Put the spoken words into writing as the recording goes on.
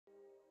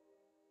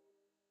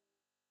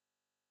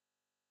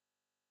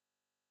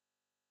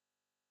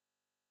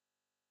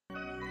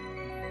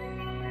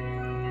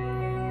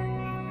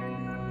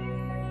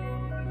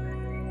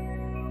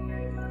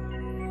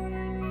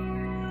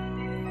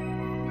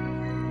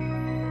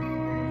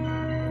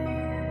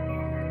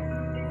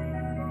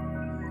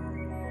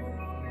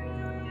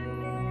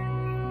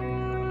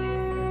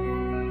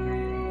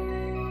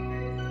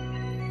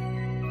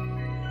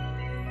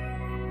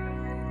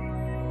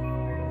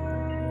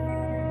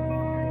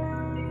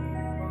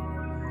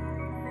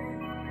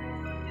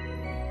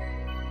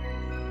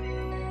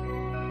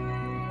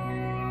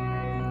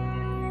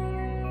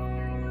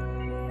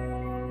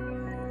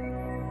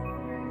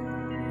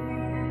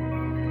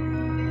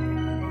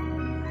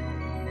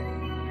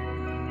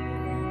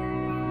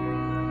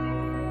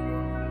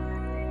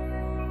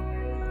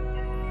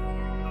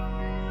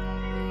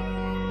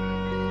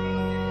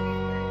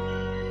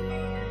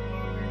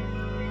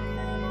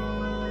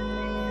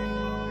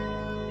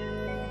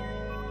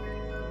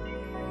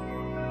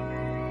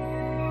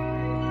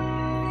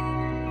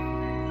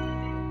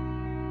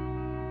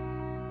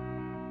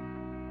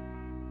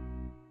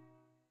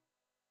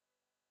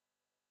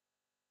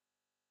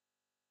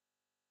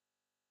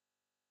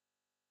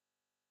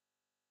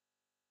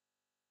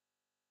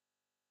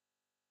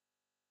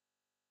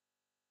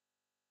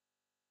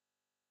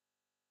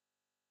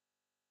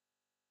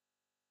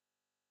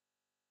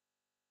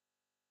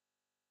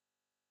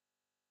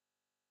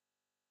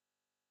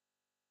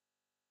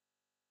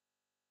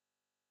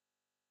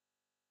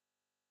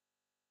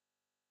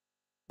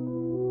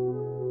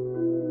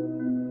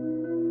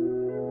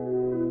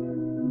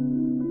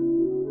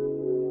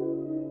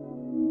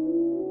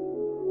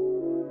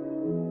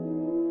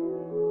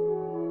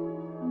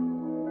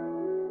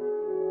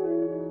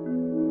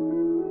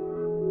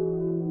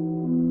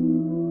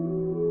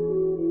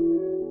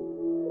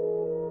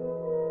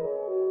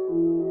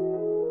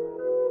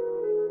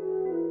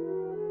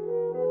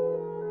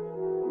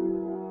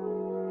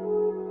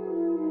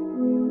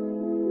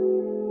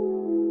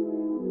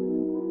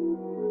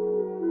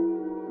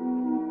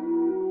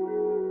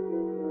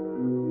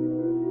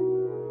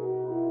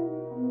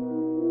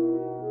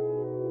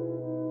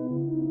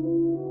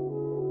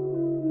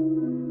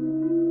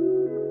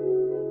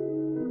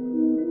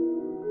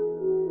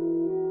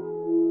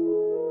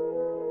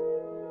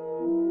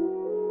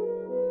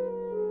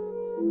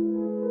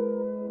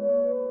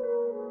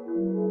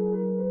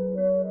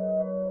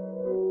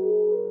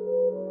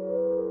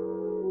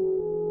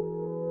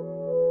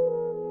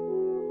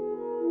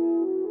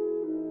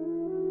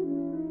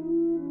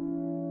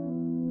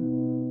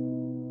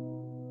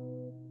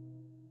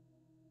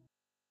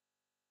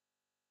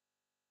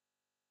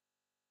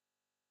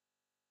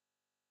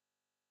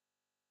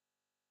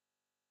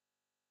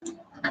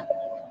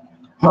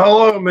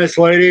Hello, Miss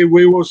Lady.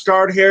 We will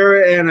start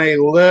here in a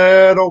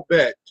little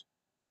bit.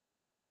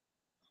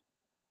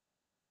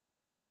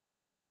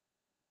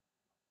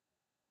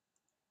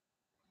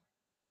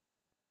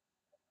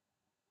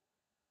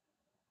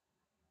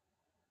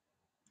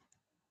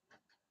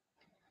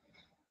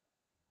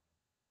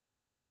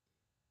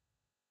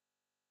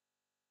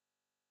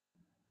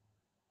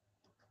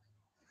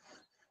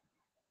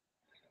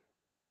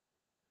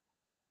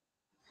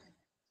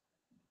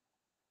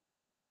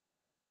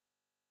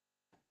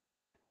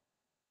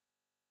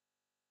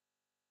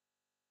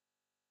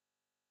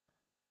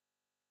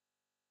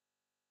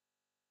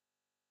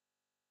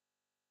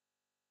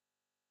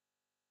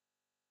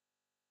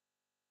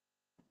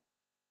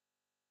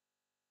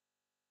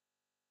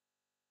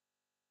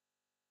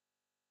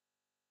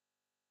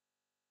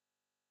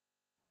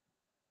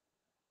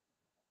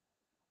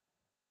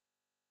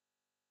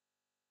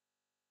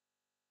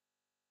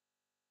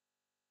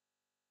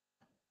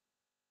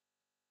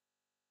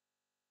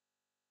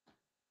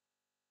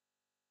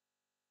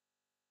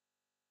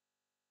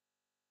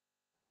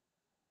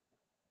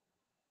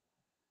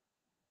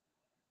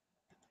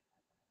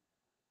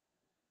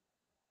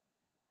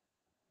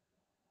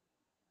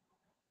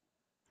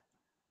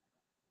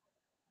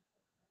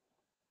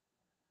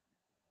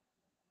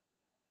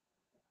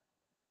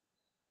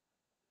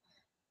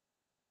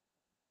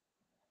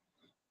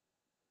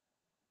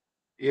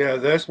 Yeah,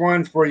 this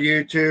one's for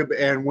YouTube,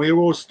 and we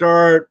will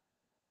start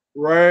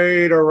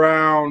right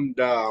around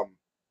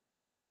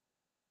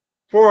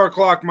 4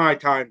 o'clock my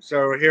time.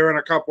 So here in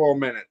a couple of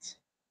minutes.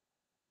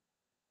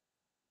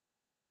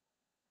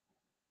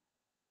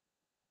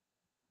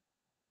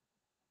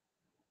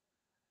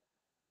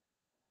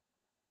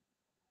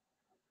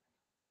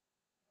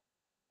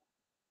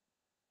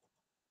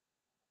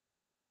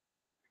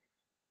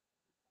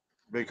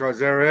 Because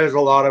there is a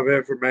lot of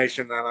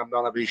information that I'm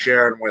going to be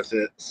sharing with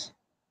it.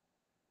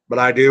 But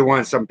I do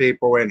want some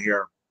people in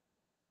here.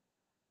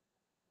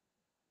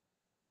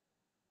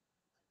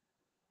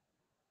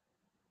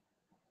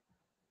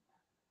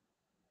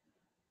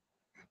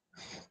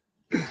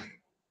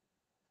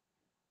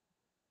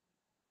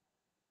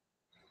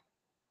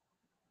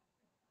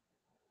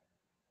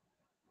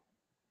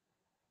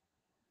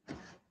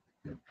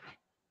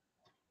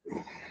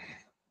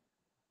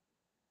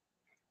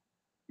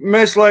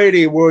 Miss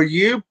Lady, will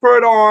you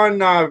put on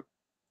the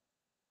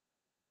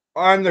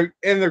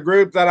in the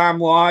group that I'm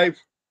live?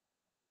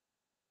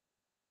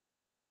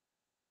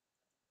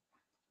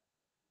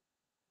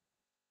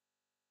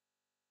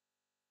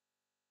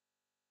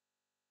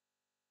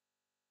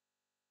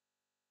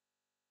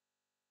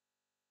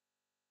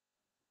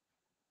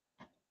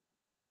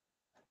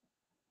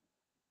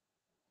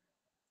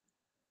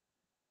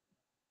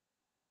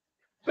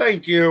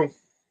 Thank you.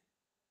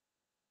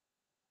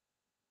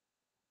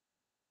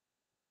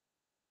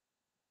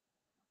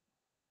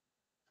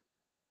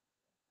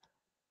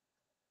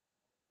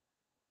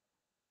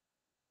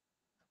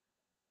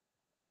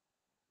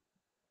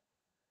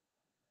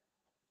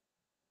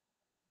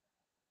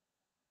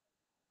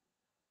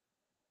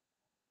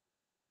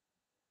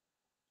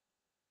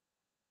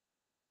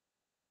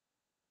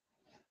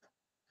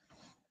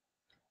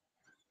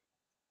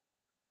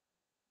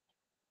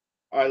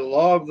 I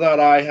love that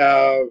I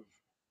have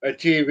a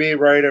TV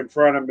right in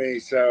front of me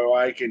so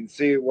I can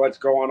see what's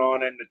going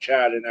on in the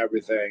chat and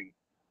everything.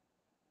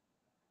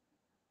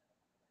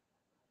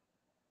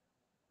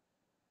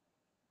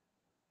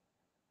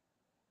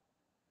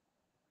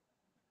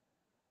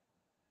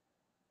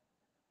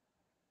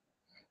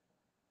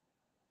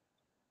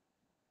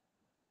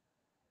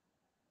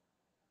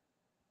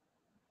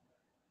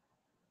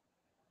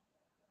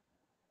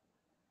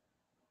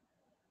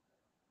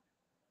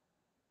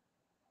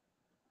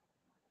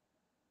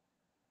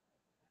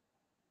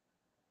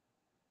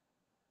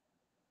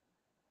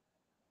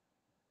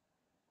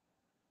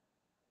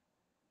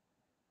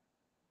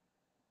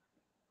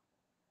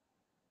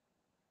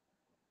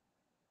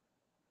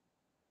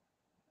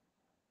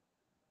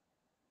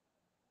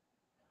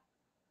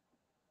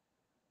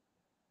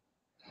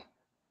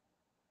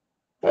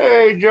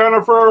 Hey,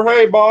 Jennifer.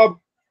 Hey, Bob.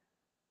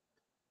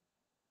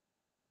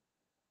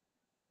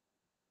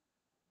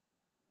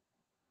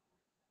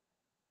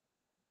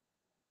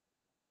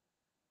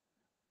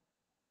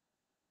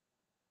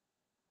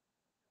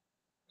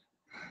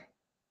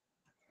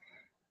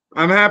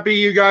 I'm happy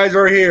you guys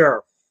are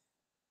here.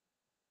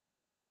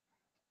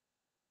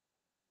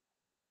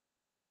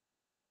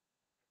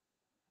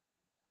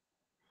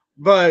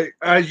 But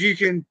as you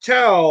can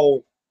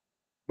tell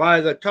by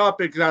the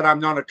topic that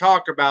I'm going to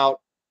talk about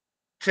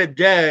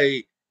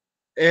today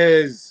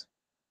is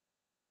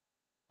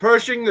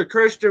pushing the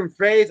Christian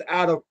faith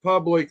out of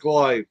public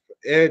life.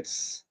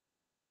 It's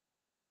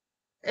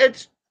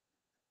it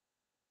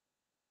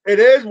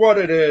is what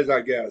it is,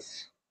 I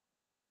guess,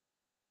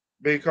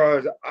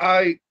 because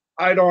I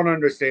don't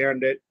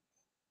understand it.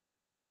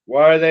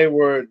 Why they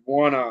would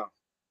wanna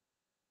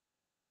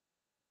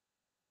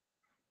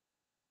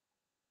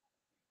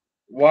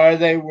why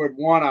they would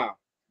wanna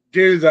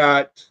do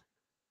that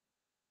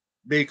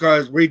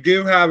because we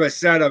do have a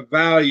set of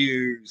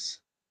values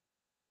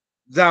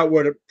that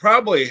would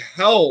probably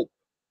help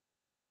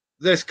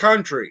this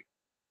country.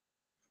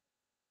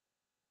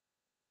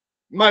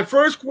 My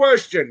first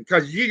question,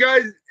 because you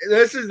guys,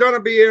 this is going to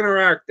be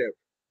interactive.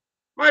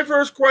 My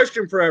first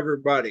question for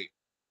everybody: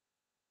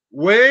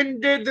 when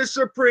did the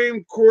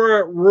Supreme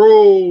Court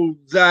rule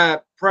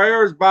that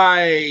prayers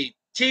by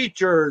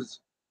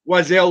teachers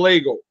was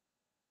illegal?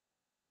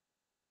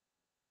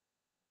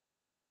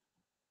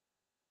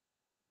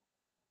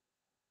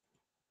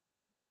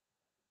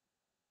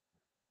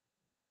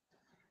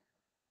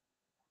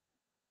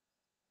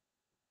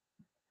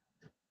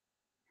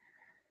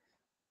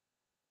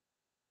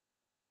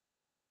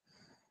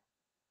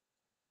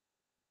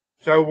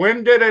 So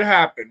when did it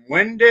happen?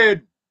 When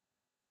did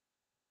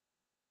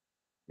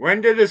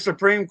the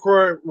Supreme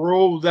Court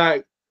rule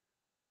that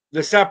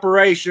the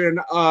separation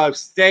of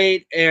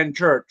state and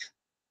church?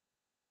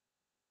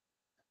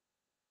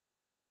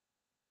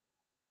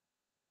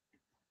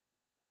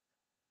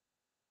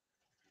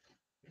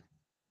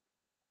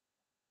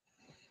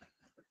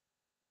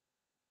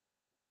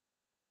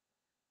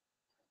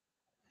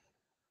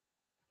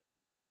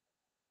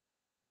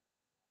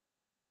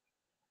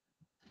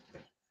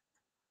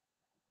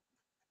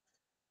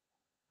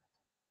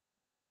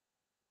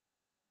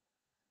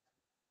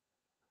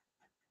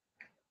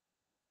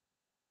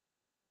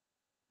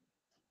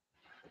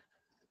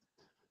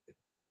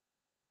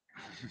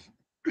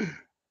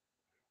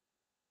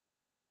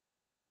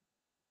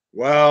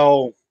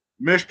 Well,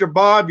 Mr.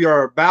 Bob,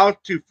 you're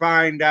about to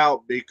find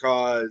out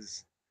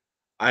because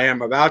I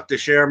am about to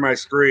share my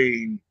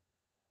screen.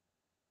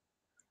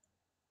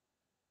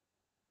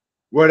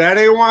 Would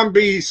anyone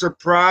be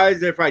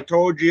surprised if I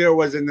told you it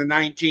was in the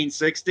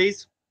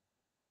 1960s?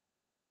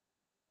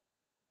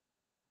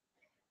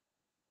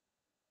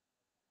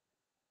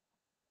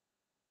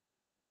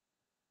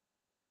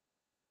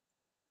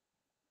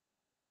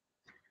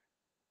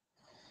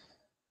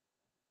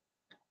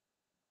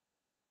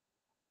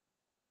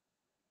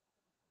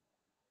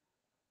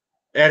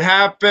 It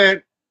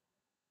happened.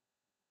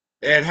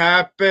 It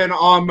happened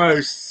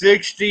almost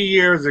 60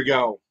 years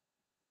ago.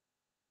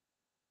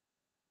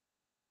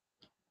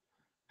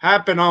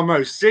 Happened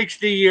almost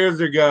 60 years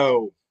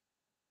ago.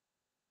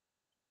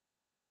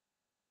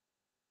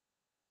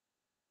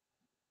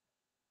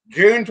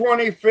 June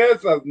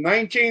 25th of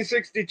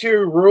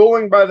 1962,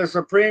 ruling by the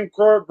Supreme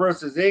Court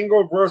versus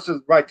Engel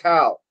versus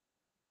Vitale.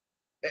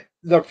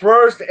 The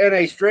first in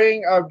a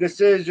string of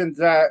decisions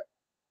that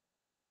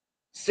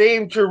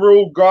seem to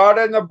rule God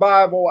and the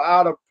Bible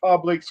out of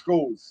public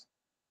schools.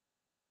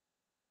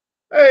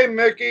 Hey,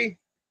 Mickey.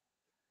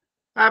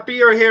 Happy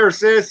you're here,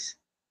 sis.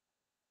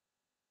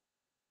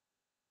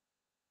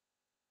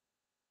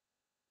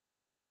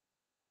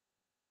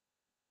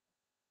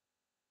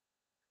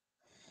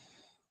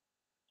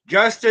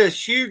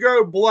 Justice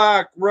Hugo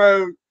Black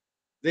wrote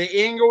the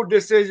Engel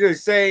decision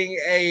saying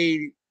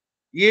a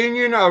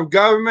union of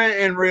government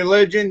and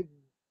religion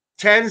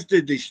tends to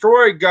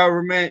destroy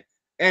government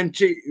and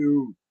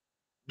to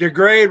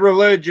degrade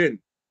religion.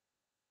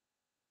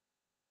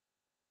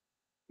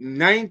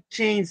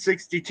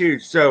 1962.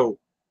 So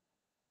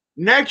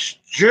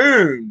next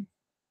June,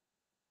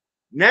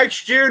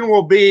 next June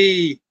will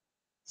be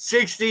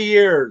 60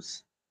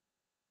 years.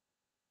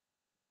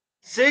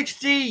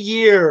 60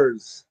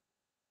 years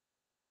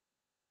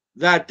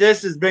that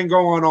this has been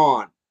going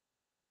on.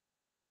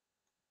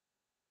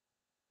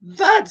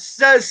 That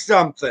says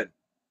something.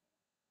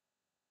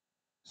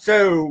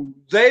 So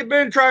they've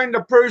been trying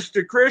to push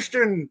the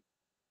Christian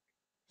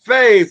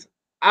faith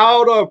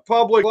out of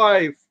public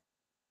life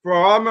for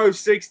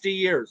almost 60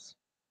 years.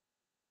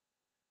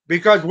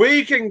 Because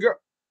we can go,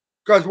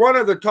 because one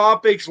of the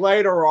topics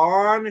later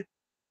on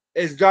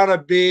is going to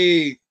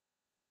be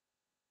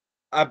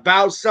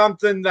about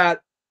something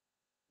that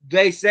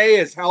they say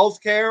is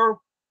healthcare.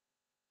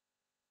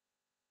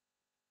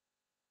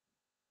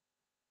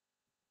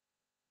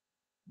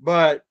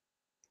 But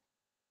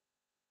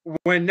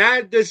when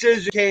that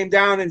decision came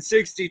down in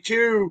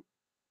 62,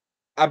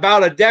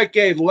 about a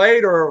decade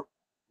later,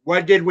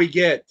 what did we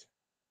get?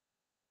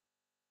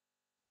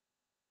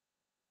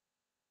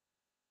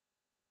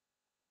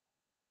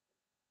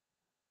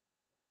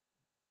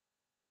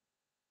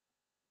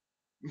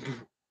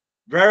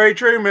 Very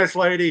true, Miss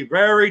Lady.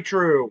 Very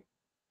true.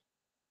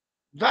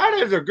 That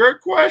is a good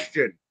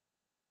question.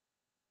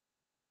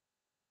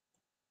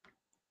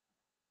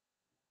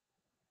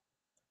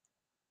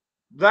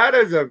 That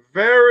is a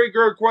very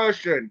good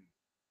question.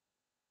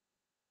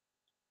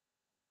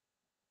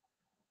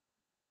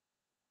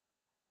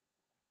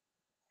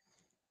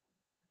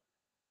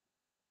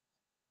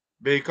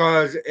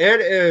 Because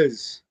it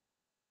is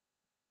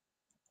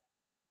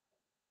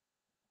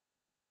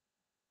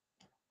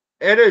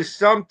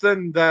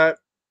something that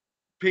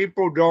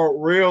people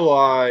don't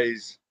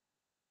realize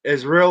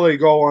is really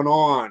going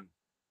on.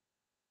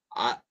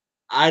 I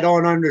I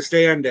don't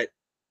understand it.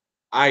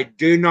 I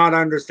do not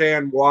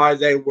understand why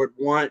they would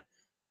want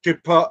to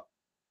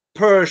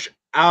push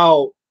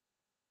out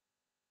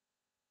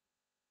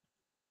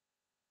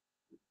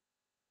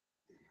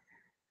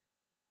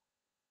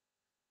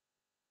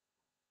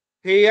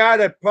He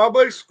added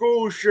public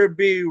schools should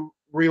be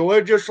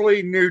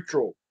religiously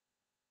neutral.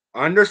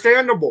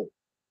 Understandable.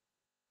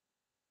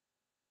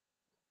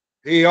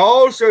 He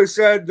also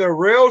said the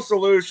real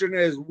solution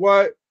is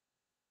what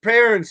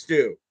parents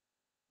do.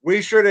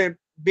 We should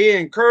be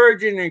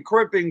encouraging and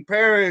equipping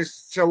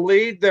parents to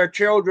lead their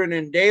children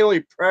in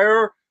daily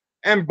prayer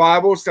and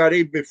Bible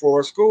study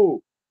before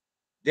school.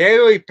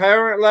 Daily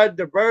parent led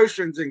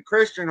devotions in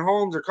Christian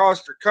homes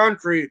across the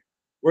country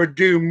would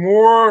do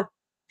more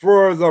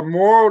for the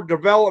moral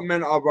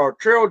development of our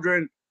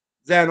children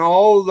than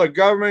all the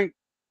government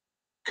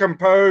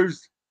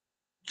composed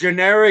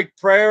generic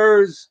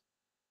prayers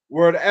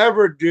would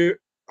ever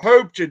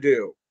hope to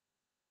do.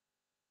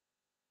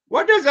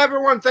 What does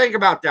everyone think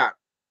about that?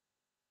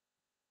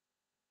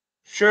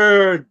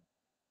 Should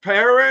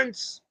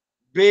parents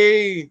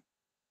be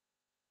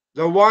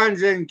the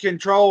ones in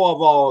control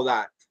of all of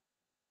that?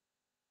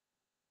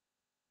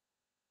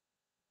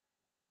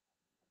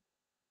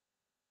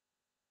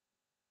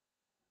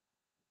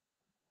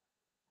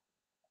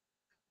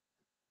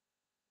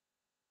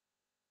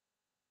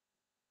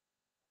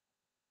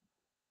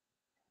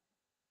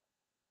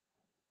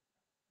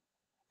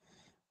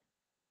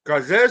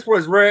 Because this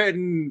was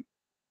written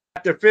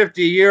at the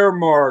 50-year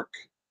mark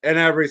and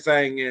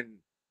everything, and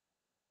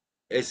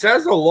it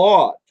says a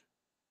lot.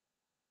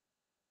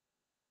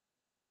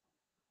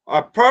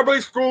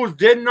 Public schools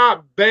did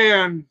not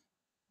ban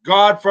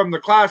God from the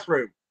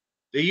classroom.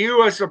 The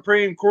U.S.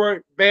 Supreme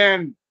Court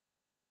banned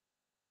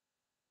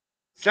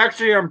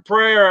section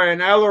prayer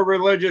and other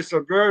religious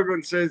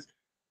observances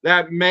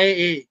that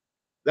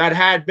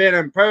had been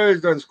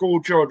imposed on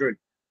school children.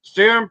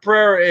 Student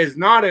prayer is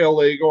not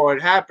illegal.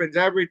 It happens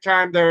every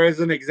time there is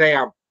an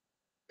exam.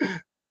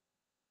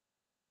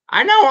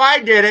 I know I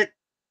did it.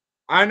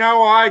 I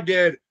know I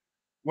did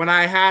when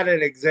I had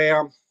an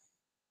exam.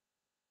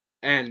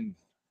 And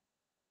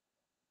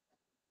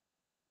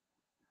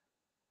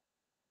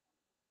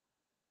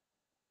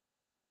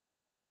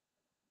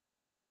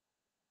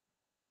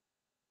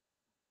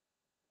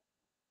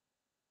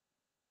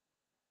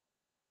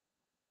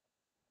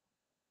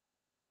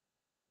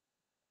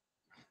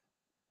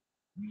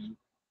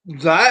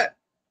that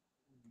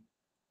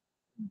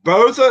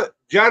both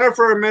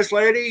Jennifer and Miss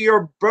Lady,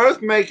 you're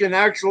both making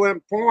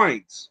excellent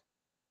points.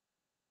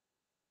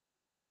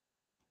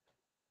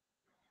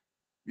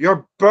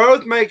 You're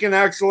both making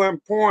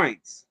excellent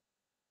points.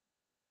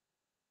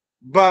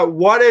 But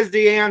what is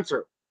the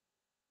answer?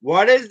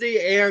 What is the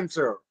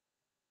answer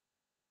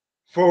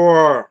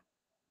for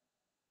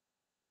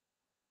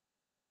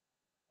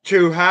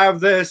to have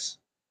this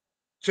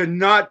to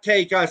not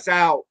take us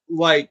out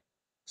like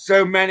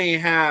so many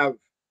have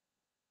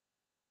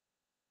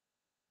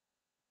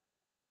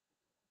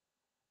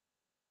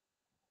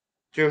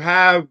to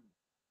have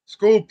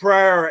school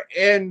prayer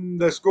in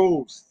the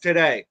schools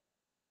today?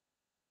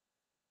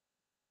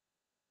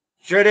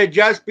 Should it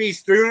just be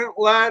student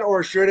led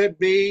or should it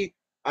be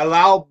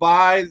allowed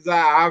by the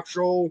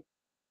actual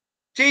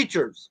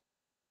teachers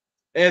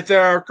if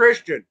they're a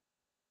Christian?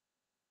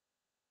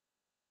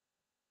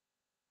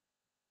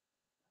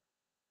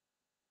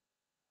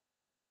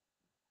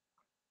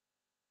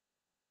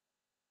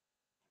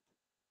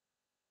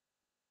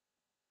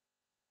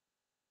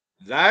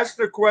 That's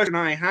the question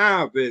I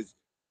have is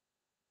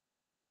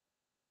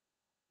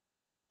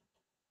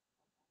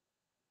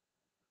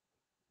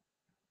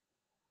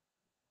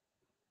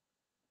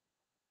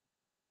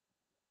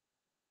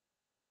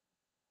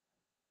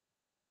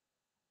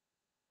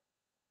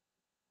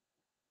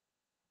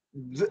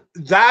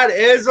that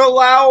is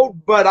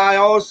allowed, but I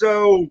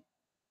also,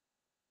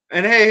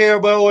 and hey,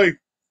 Billy,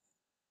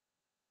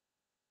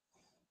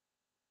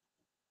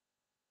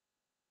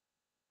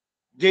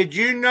 did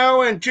you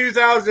know in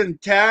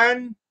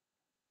 2010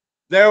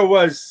 there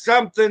was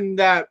something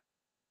that,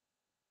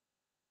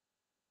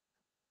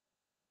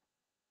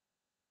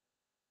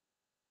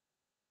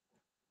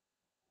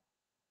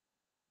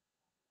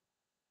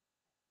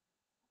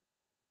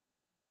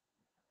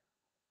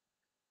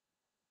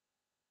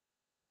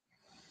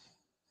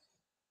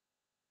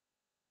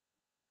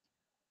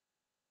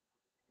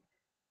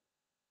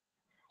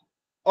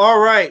 all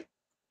right,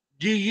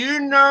 do you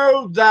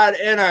know that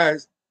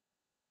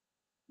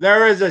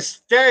there is a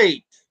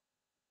state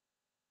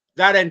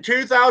that in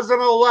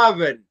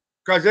 2011,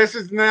 because this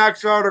is the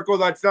next article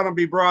that's going to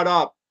be brought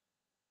up,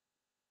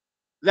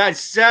 that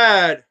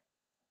said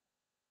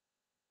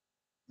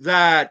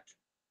that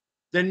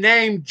the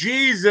name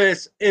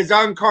Jesus is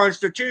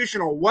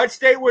unconstitutional. What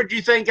state would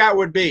you think that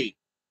would be?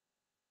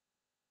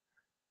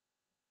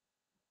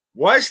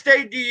 What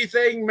state do you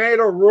think made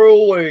a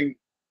ruling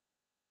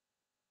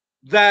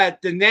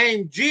that the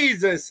name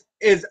Jesus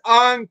is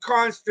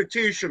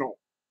unconstitutional?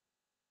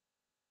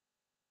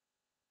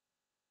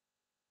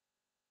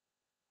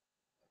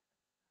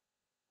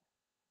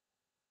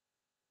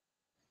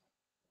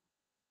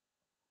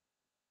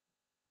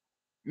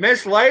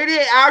 Miss Lady,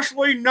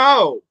 actually,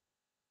 no.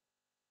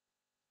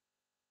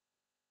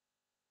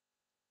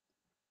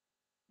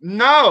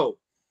 No.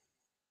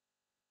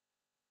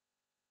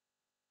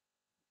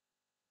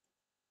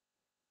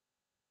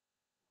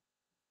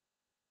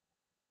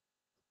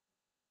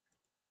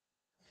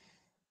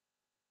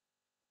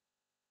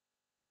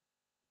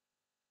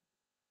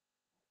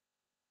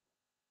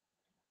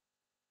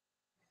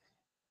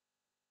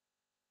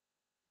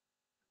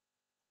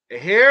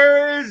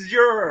 Here is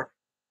your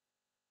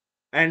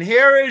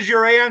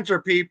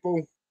answer,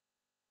 people.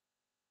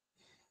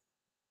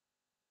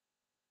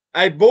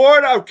 A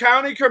board of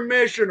county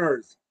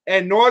commissioners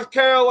in North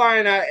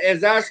Carolina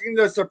is asking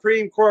the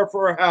Supreme Court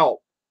for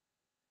help.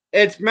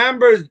 Its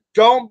members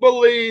don't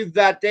believe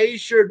that they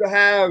should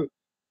have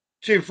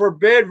to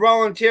forbid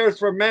volunteers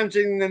from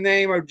mentioning the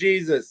name of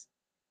Jesus.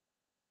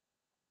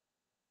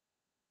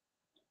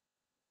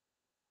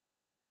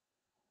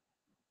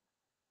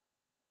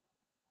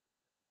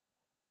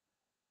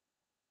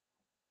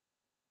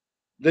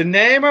 The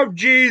name of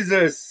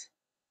Jesus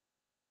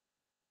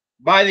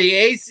by the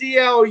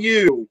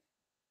ACLU,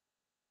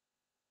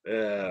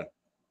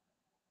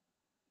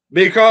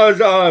 because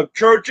of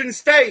church and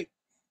state.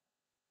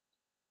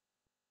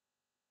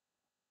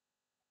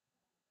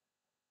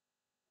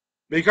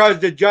 Because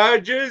the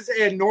judges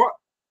in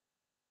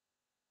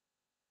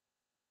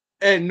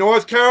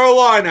North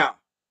Carolina,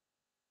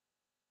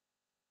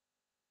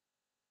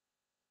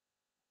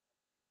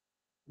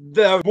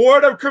 the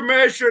board of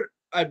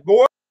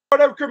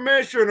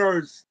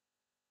commissioners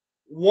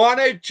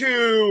wanted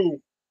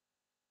to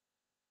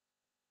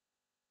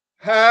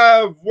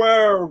have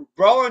where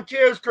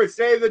volunteers could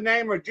say the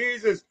name of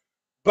Jesus,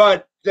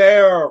 but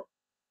the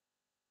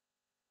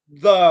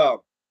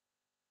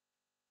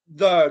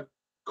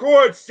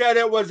court said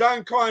it was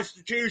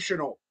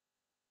unconstitutional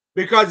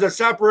because of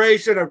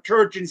separation of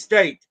church and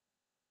state.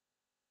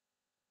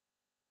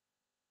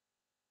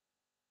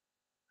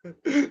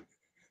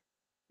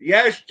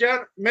 Yes,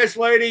 Miss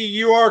Lady,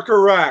 you are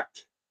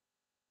correct.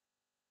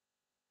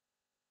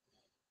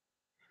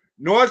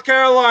 North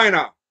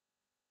Carolina,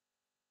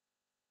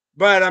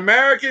 but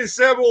American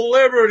Civil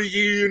Liberties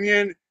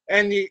Union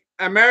and the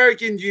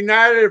Americans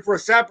United for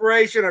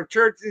Separation of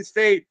Church and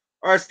State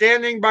are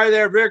standing by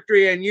their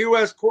victory in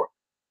U.S.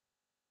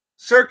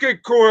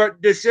 Circuit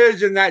Court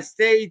decision that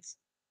states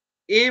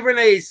even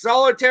a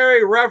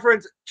solitary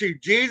reference to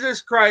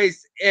Jesus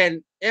Christ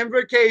and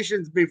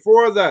invocations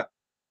before the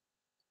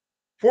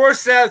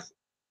Forsyth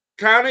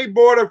County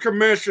Board of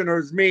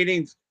Commissioners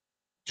meetings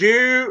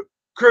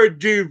could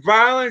do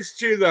violence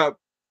to the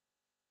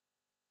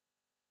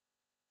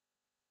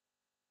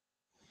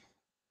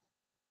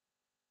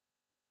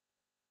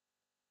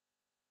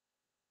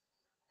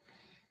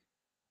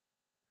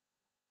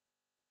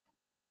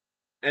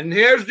and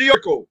here's the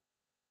article.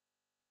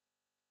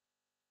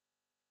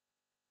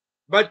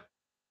 But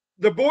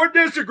the board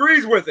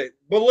disagrees with it.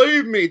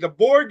 Believe me, the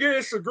board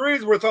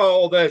disagrees with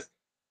all this.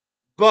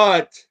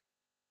 But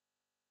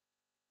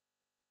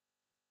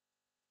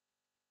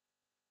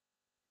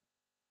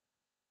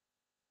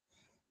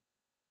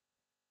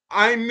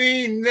I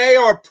mean, they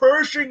are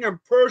pushing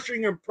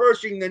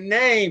the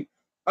name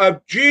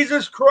of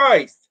Jesus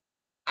Christ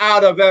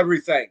out of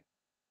everything.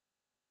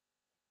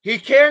 He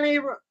can't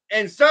even,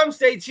 in some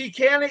states, he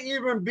can't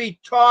even be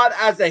taught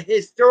as a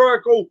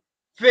historical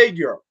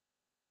figure.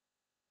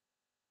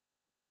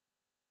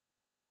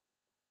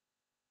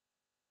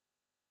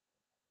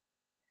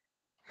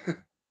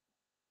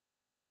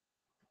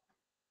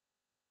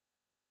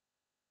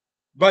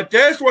 But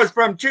this was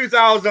from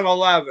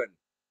 2011.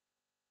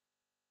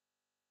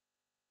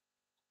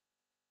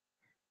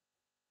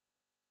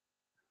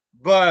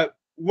 But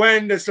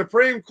when the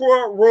Supreme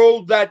Court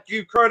ruled that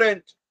you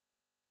couldn't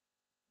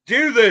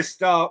do this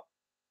stuff,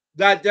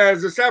 that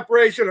there's a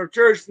separation of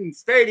church and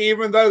state,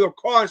 even though the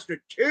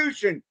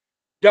Constitution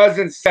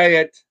doesn't say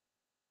it,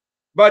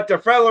 but the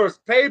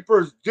Federalist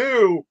Papers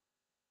do,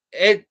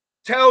 it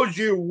tells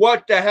you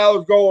what the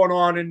hell's going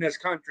on in this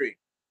country.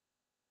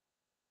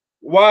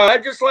 While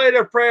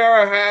legislative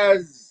prayer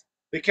has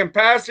the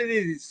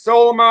capacity to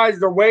solemnize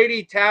the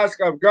weighty task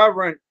of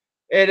government,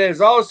 it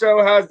is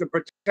also has the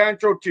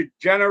potential to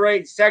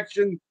generate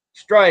section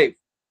strife.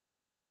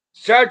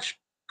 Such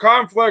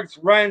conflicts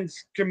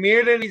rends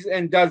communities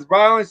and does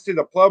violence to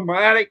the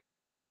pluralistic,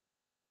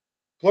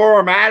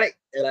 I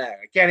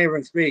can't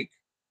even speak,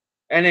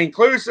 and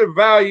inclusive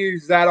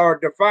values that are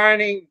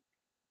defining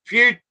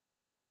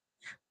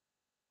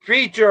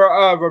feature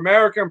of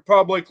American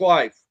public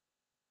life.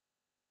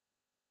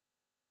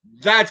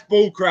 That's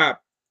bullcrap.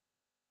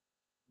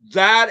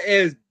 That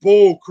is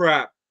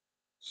bullcrap.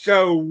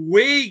 So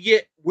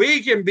we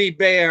can be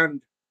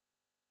banned,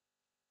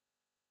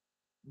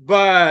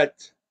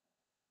 but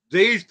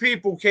these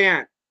people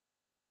can't.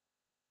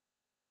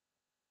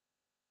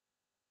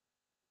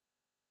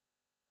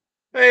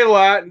 Hey,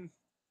 Latin.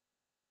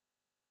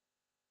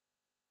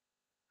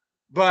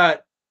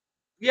 But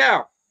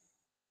yeah,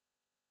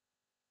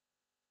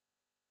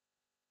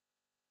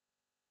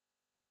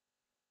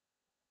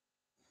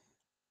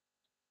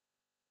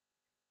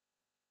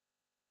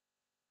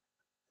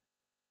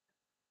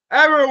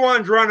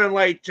 everyone's running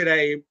late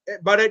today,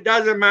 but it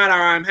doesn't matter.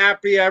 I'm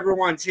happy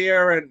everyone's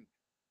here and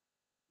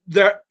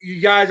you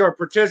guys are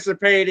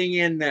participating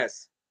in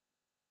this.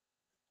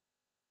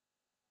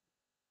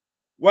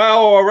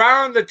 Well,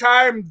 around the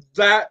time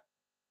that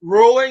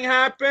ruling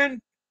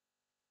happened,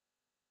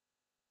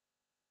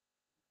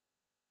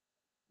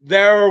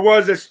 there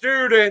was a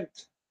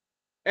student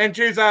in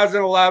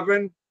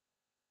 2011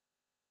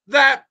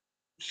 that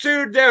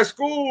sued their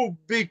school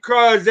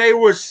because they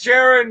were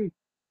sharing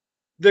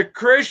the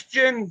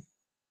Christian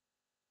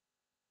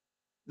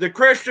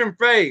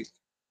faith.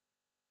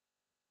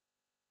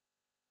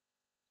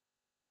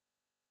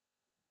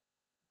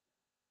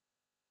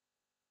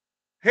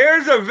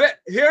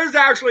 Here's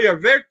actually a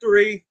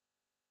victory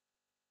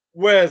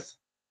with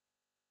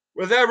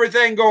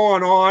everything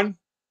going on.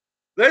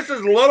 This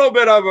is a little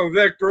bit of a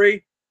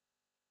victory.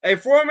 A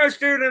former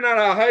student at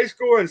a high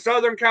school in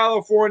Southern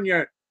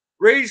California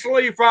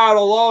recently filed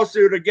a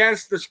lawsuit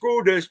against the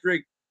school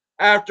district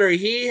after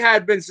he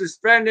had been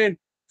suspended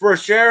for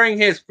sharing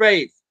his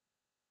faith.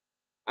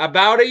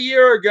 About a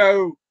year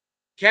ago,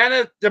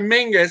 Kenneth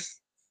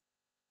Dominguez,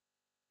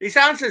 he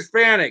sounds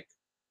Hispanic,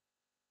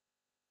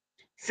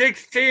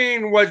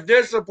 16, was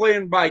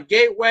disciplined by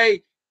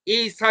Gateway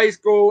East High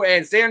School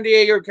in San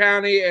Diego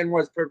County and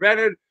was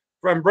prevented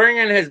from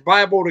bringing his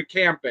Bible to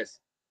campus.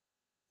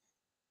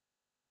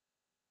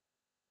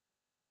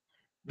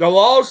 The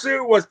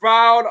lawsuit was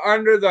filed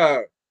under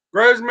the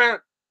Grossmont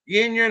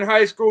Union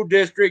High School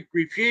District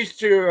refused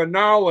to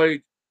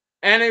acknowledge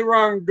any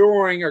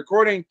wrongdoing,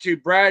 according to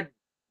Brad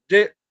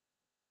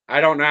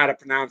I don't know how to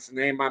pronounce the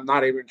name. I'm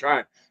not even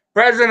trying.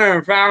 President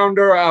and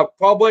founder of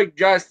Public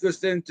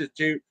Justice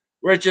Institute,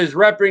 which is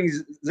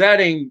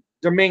representing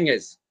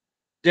Dominguez.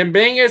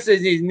 Dominguez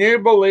is a new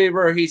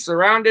believer. He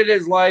surrendered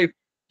his life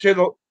to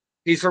the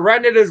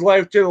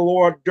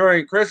Lord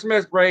during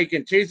Christmas break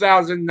in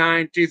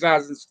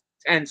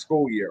 2009-2010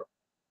 school year.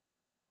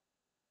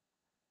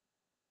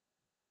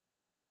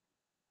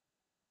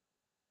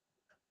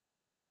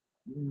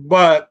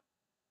 But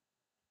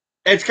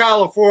it's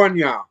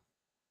California.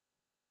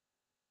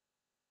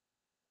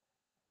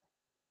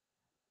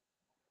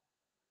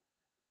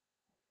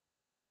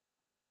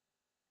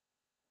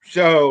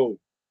 So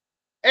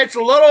it's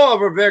a little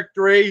of a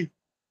victory.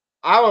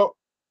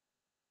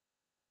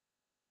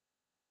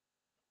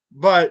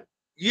 But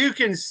you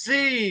can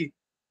see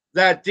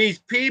that these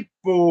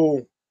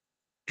people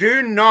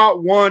do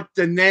not want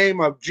the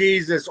name of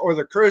Jesus or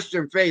the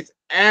Christian faith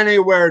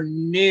anywhere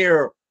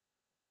near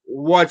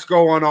what's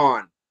going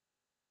on.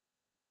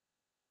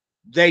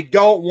 They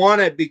don't want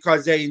it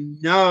because they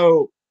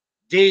know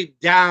deep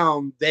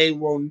down they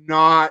will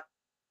not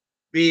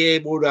be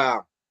able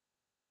to.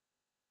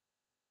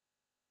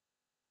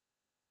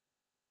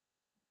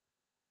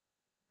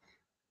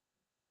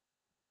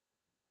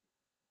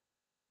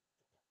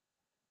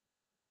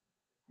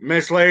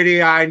 Miss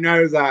Lady, I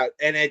know that,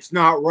 and it's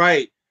not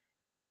right.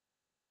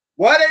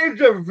 What is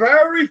the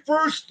very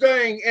first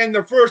thing in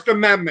the First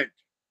Amendment?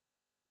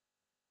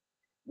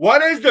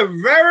 What is the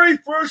very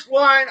first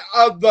line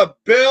of the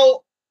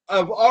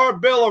our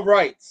Bill of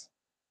Rights?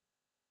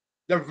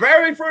 The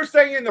very first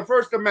thing in the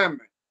First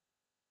Amendment.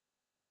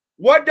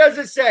 What does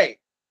it say?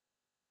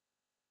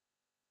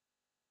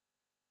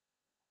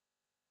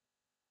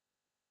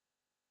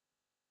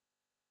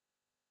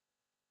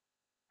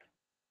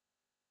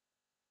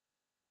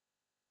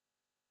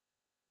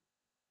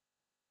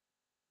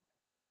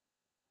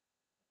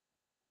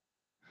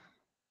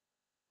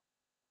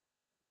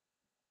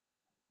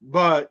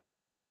 But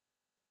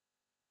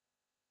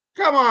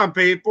come on,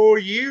 people,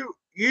 you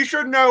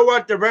should know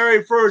what the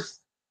very first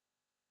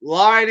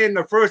line in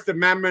the First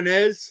Amendment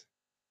is.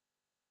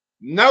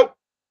 Nope,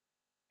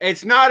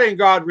 it's not in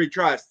God we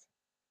trust.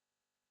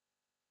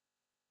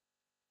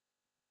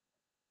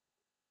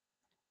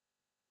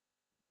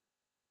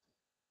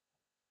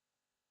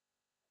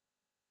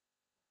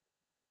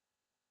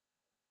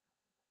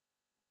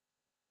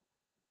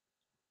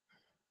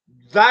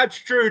 That's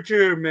true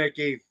too,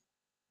 Mickey.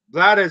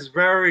 That is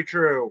very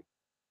true.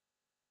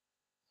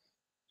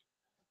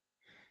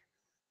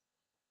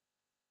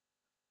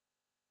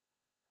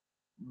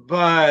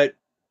 But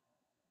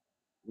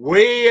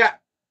we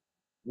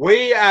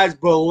we as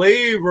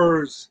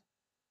believers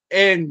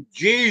in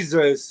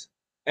Jesus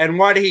and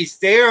what he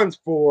stands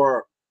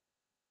for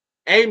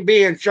ain't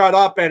being shut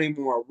up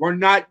anymore. We're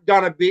not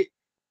gonna be,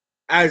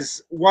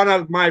 as one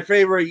of my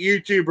favorite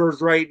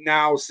YouTubers right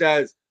now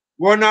says,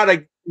 we're not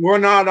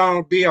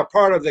gonna be a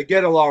part of the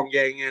get along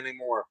gang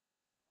anymore.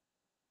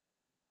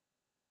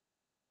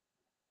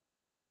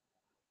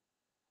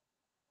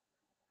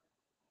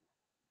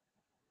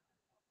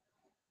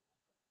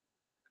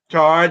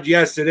 Todd,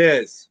 yes it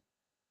is.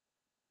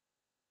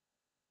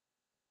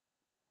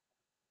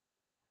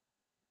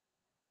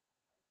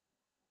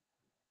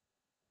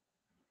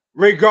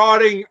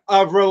 Regarding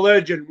of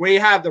religion, we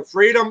have the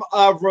freedom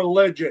of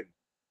religion.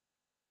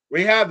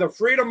 We have the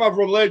freedom of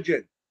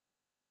religion.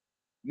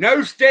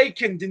 No state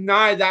can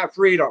deny that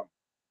freedom.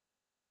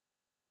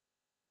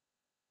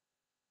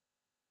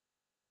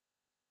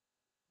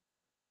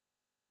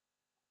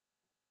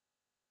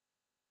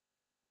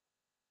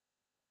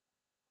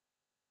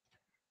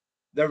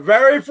 The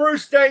very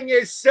first thing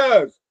it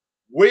says,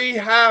 we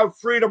have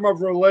freedom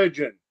of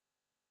religion.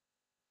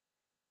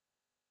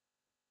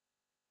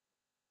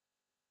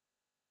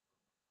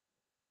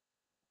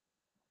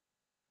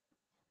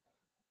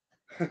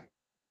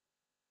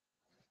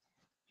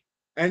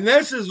 And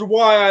this is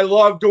why I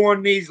love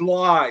doing these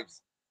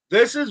lives.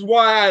 This is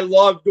why I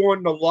love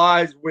doing the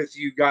lives with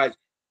you guys,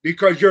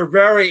 because you're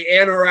very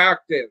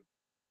interactive.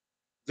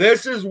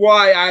 This is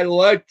why I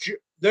let you,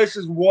 this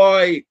is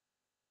why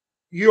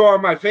you are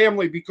my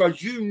family,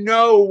 because you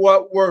know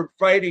what we're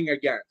fighting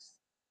against.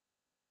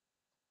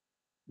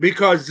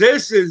 Because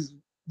this is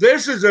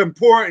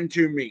important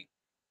to me.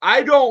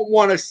 I don't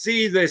want to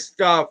see this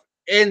stuff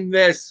in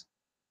this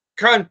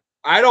country.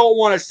 I don't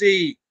want to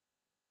see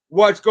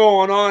what's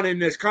going on in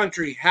this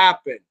country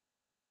happen,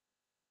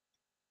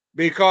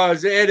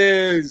 because it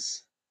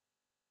is.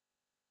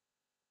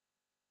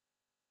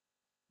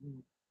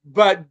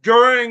 But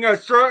during a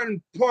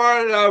certain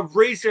part of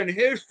recent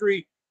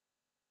history,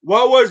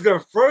 what was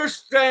the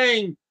first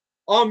thing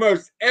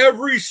almost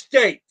every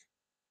state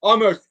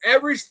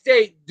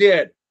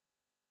did?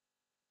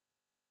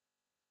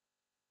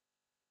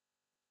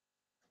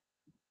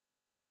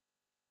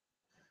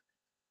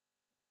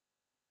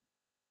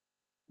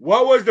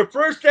 What was the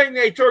first thing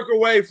they took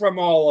away from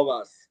all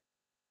of us?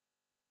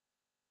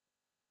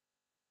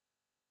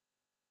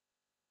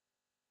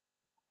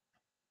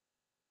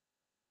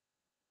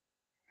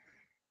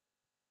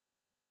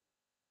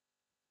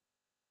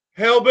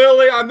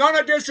 Hillbilly, I'm not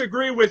going to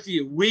disagree with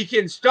you. We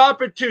can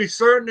stop it to a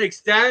certain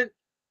extent.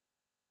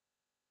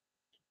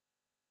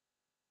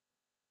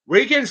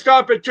 We can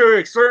stop it to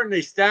a certain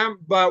extent,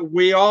 but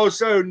we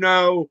also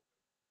know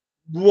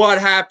what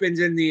happens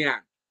in the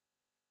end.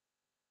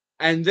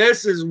 And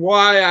this is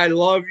why I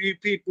love you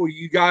people.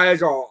 You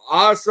guys are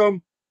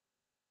awesome,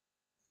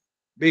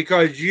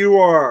 because you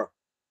are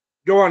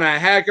doing a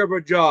heck of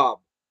a job.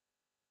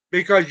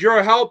 Because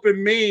you're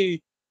helping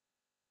me,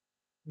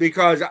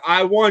 because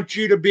I want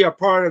you to be a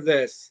part of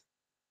this.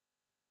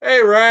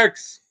 Hey,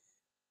 Rex.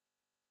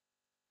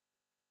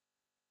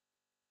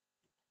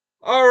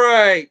 All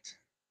right.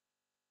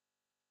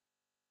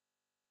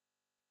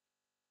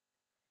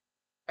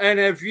 And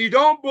if you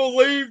don't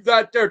believe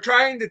that they're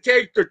trying to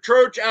take the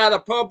church out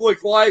of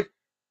public life,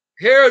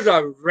 here's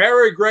a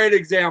very great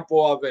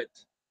example of it.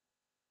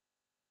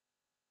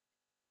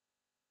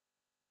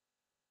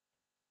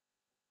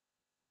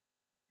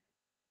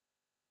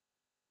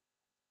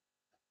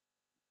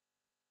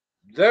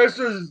 This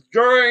is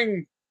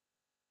during,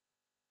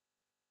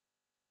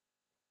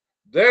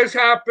 this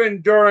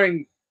happened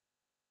during,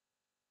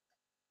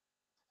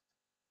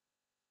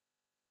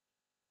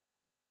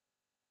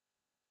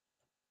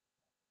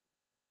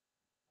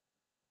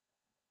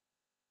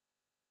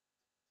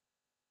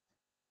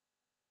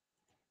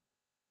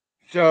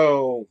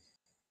 so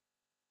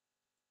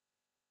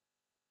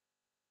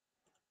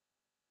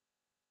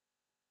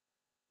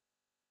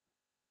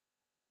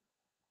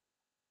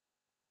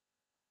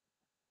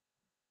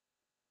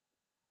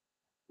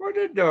where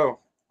did the,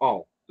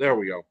 oh, there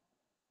we go.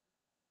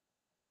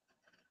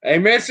 A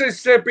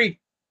Mississippi,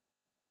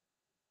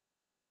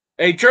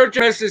 a church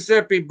in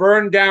Mississippi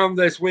burned down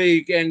this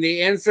week, and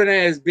the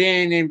incident is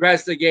being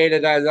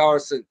investigated as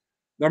arson.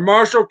 The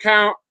Marshall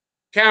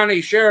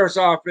County Sheriff's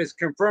Office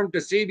confirmed to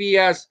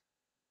CBS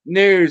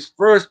News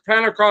First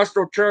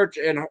Pentecostal Church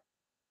in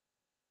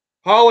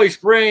Holly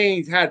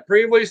Springs had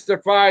previously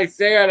defied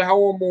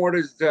stay-at-home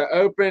orders to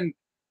open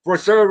for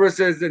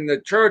services, and the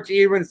church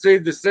even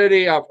sued the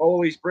city of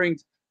Holly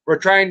Springs for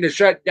trying to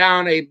shut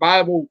down a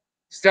Bible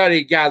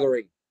study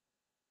gathering.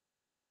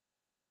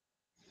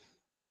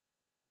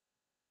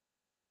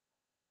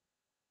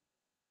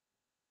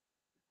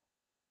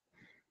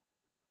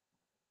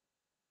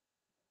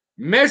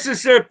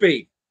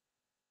 Mississippi.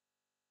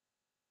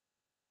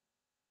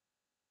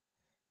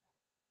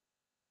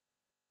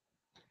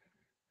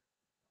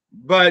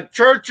 But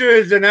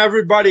churches and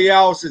everybody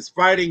else is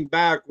fighting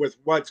back with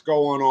what's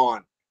going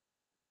on.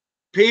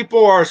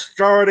 People are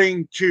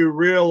starting to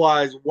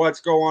realize what's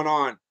going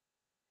on.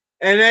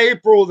 In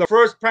April, the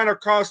First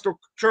Pentecostal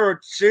Church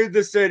sued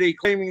the city,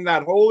 claiming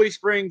that Holly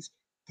Springs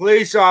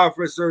police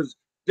officers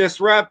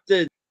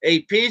disrupted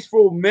a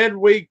peaceful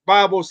midweek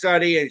Bible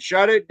study and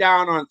shut it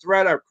down on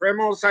threat of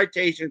criminal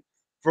citation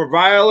for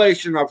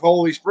violation of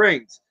Holly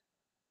Springs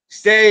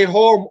stay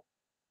home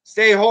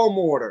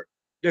order,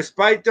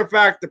 despite the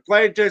fact the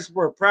plaintiffs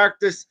were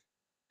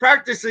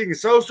practicing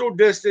social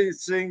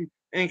distancing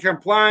and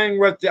complying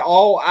with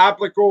all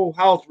applicable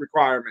health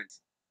requirements.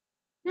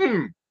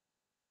 Hmm.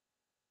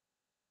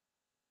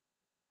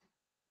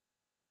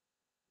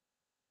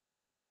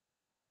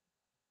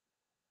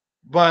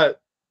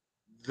 But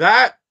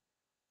that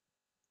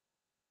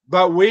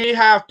but we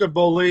have to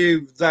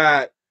believe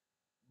that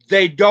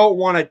they don't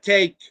want to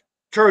take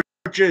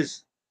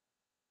churches.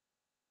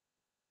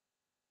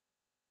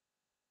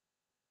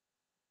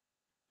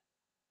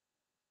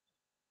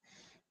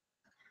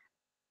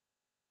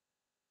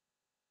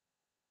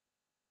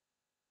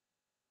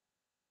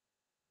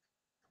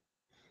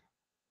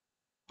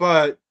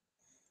 But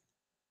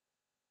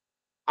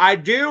I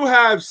do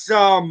have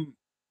some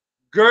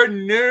good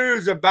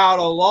news about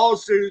a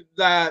lawsuit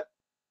that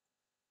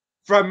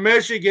from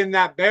Michigan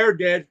that Bear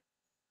did.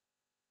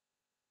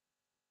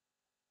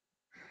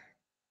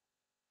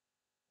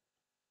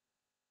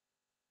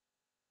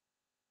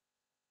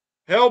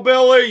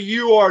 Hillbilly,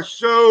 you are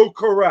so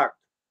correct.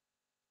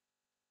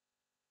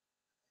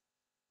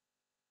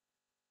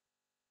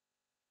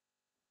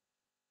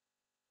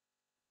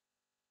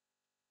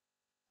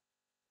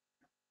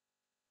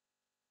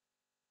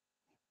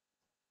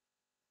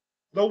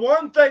 The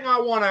one thing I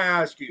want to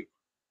ask you,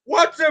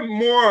 what's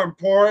more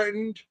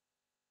important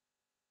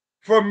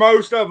for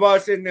most of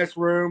us in this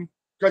room?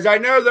 Because I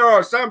know there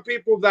are some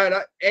people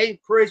that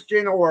ain't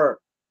Christian or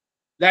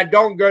that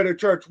don't go to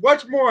church.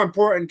 What's more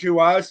important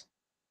to us?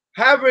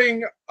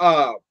 Having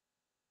a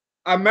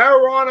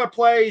marijuana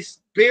place,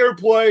 beer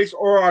place,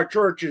 or our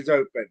churches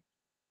open?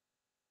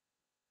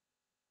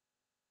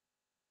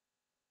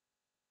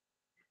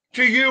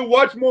 To you,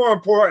 what's more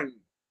important?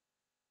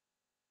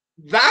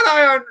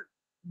 That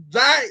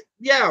that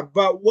yeah,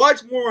 but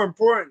what's more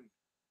important?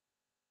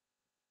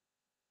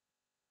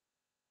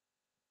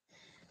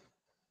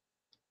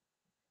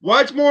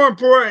 What's more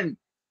important?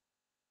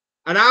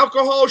 An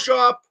alcohol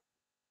shop,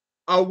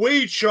 a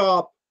weed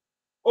shop,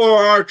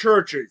 or our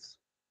churches?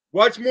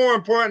 What's more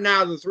important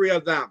out of the three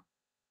of them?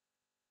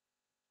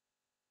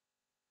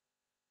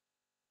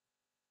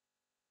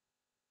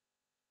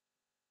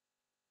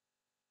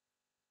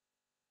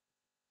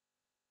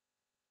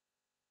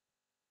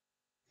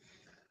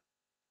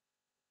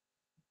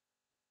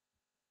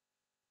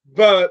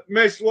 But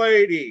Miss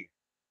Lady,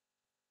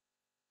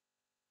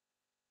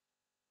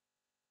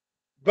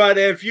 but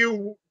if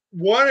you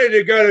wanted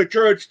to go to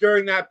church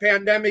during that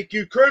pandemic,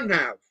 you couldn't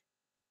have.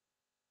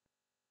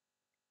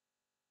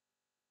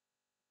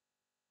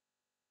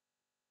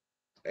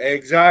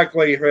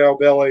 Exactly,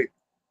 Hillbilly.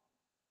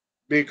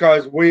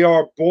 Because we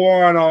are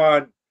born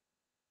on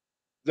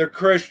the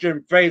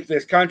Christian faith.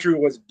 This country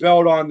was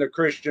built on the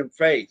Christian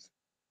faith.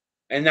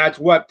 And that's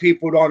what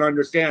people don't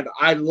understand.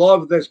 I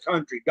love this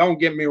country. Don't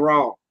get me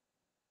wrong.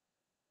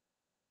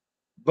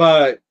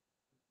 But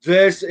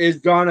this is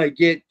going to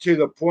get to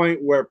the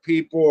point where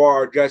people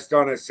are just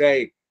going to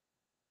say,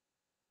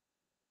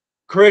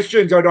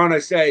 Christians are going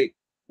to say,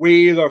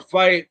 we either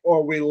fight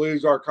or we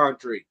lose our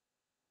country.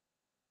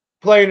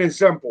 Plain and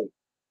simple.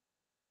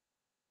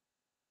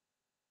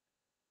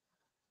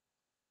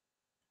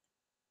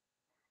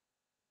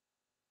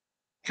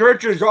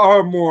 Churches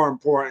are more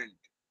important.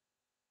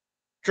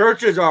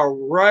 Churches are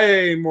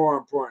way more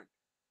important.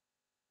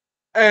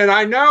 And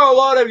I know a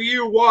lot of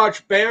you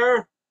watch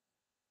Bear.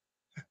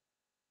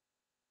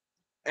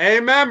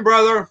 Amen,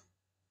 brother.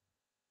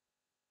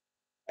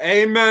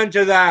 Amen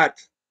to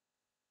that.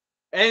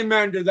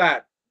 Amen to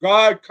that.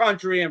 God,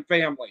 country, and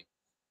family.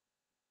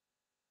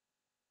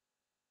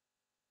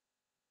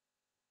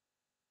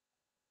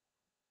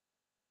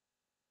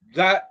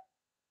 That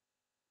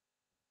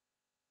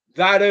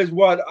that is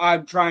what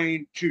I'm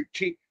trying to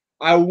teach.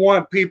 I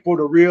want people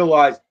to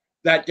realize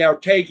that they're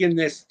taking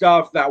this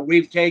stuff that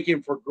we've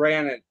taken for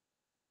granted.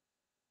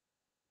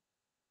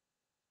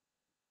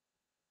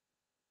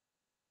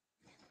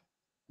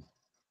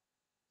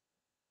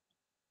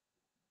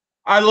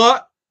 I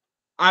love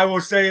I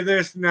will say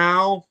this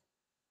now.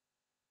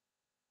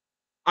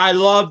 I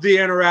love the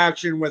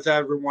interaction with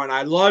everyone.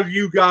 I love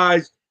you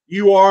guys.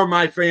 You are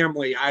my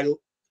family. I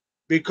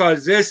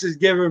because this has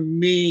given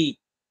me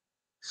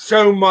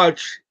so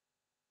much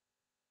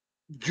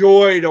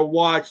joy to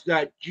watch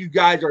that you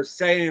guys are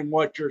saying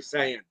what you're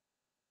saying.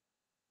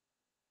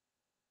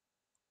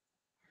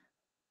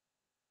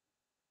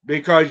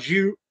 Because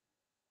you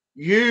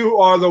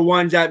are the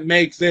ones that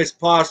make this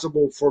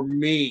possible for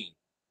me.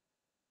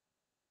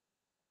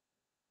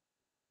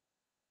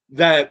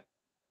 That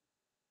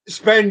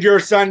spend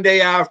your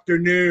Sunday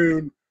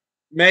afternoon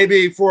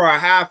maybe for a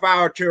half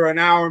hour to an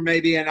hour,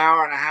 maybe an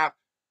hour and a half,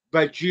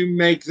 but you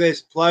make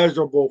this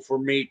pleasurable for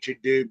me to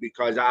do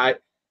because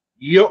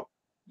you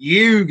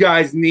you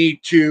guys need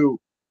to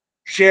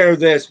share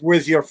this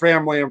with your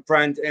family and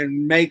friends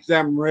and make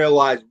them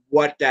realize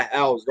what the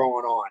hell is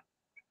going on.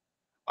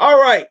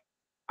 All right.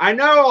 I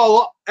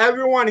know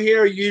everyone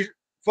here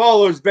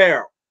follows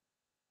Bear.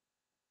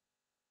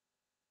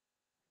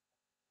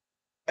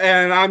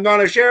 And I'm going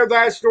to share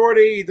that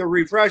story to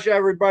refresh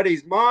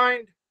everybody's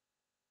mind.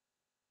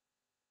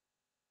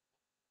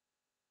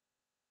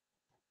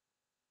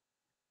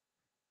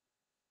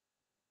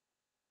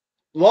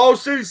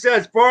 Lawsuit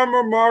says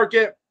farmer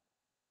market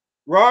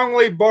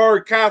wrongly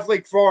barred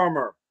Catholic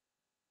farmer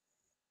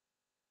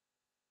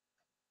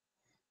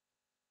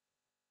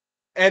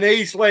in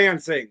East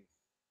Lansing.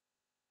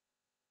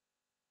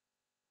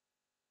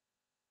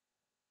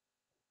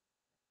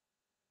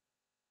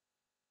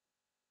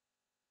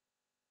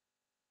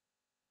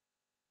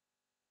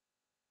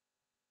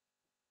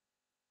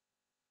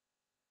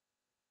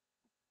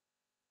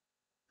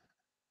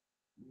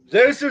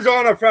 This is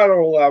on a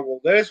federal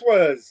level. This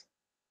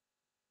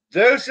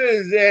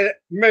is in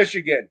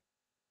Michigan.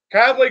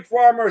 Catholic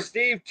farmer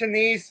Steve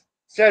Tenise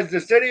says the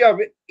city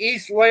of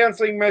East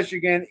Lansing,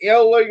 Michigan,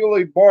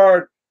 illegally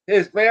barred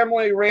his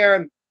family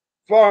ran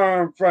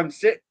farm from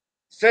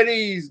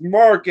city's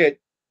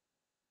market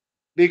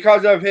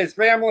because of his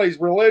family's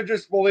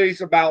religious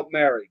beliefs about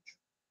marriage.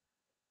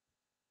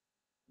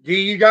 Do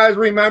you guys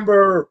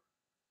remember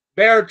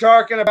Bear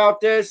talking about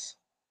this?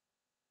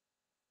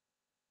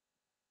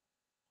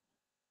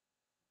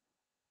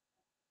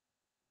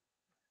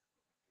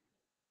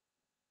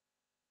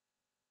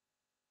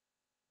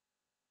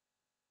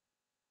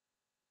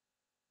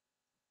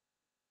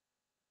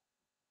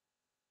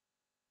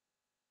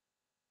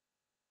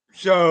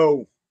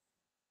 So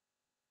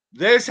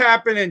this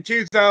happened in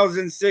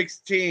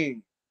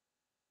 2016.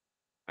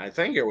 I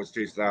think it was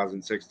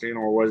 2016,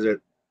 or was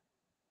it?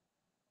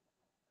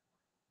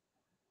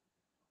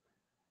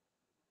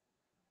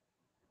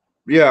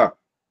 Yeah.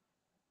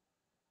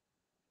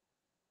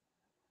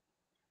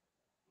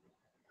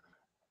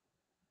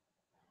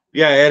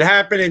 Yeah, it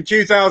happened in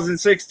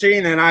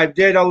 2016, and I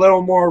did a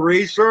little more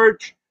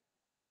research.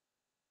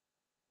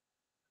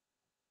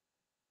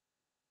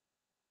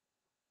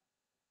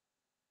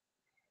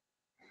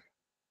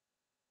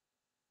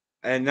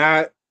 And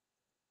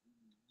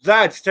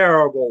that's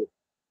terrible.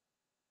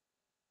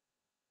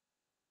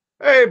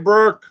 Hey,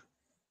 Brooke,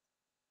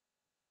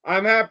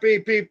 I'm happy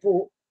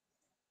people,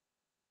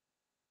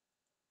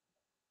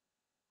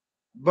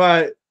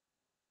 but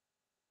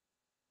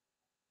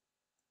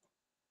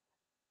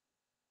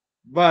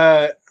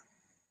but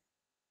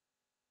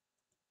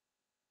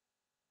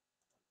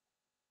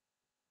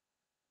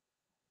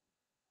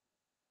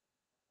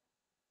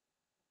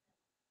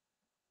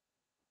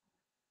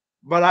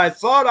but I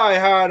thought I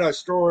had a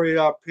story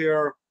up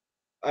here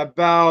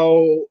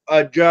about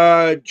a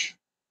judge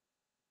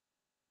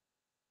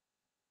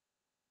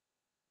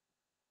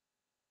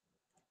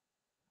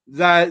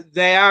that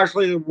they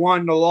actually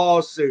won the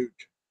lawsuit.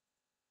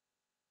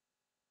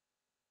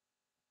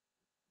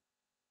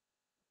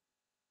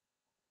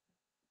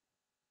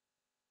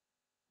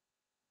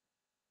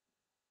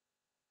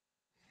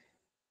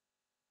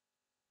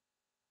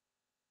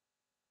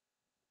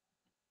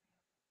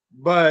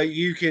 But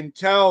you can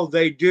tell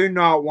they do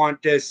not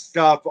want this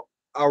stuff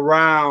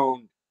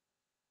around.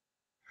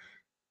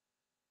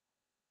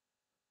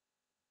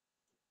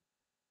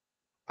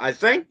 I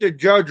think the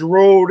judge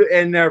ruled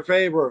in their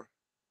favor,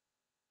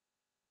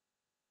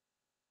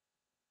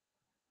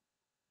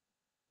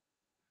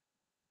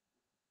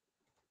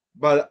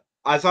 but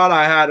I thought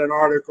I had an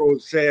article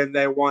saying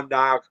they won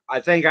the. I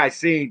think I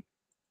seen.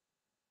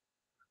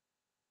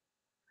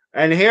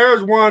 And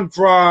here's one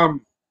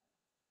from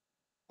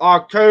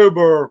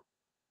October,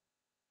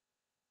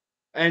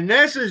 and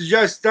this is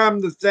just some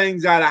of the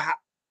things that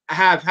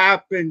have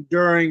happened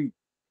during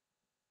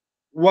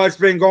what's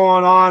been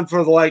going on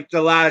for like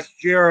the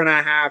last year and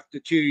a half to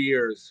 2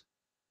 years.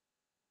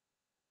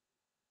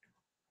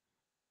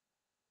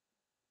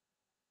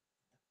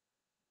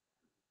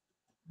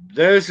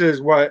 This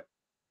is what.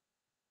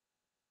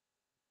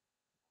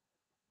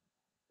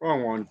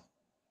 Wrong one.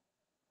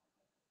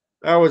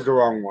 That was the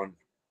wrong one.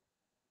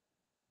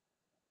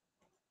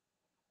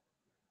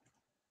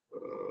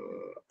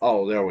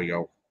 Oh, there we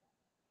go.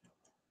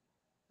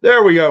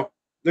 There we go.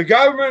 The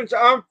government's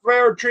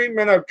unfair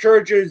treatment of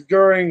churches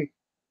during.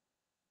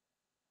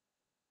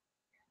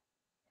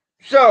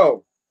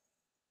 So,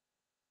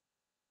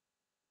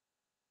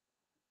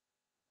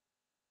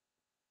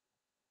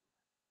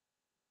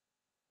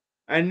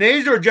 and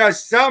these are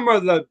just some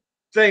of the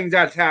things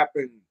that's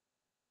happened.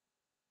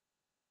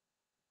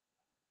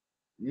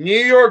 New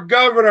York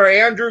Governor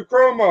Andrew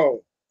Cuomo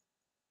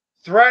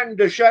threatened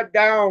to shut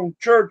down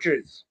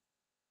churches.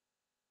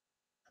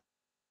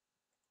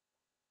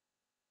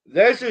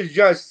 This is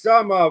just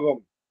some of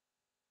them.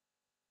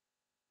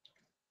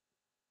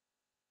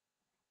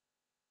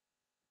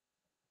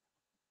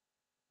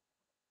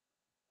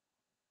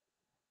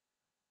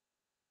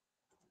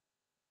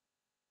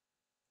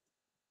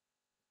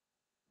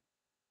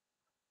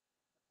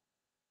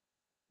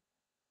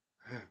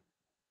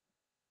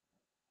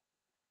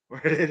 Where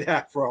did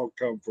that frog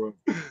come from?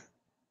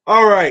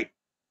 All right.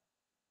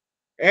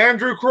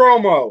 Andrew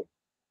Cuomo,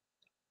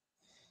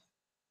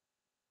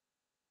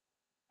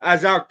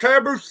 as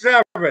October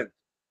 7th,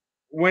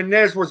 when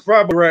this was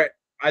published,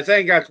 I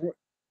think that's a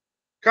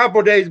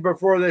couple days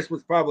before this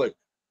was published,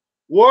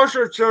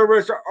 worship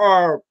service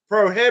are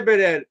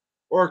prohibited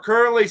or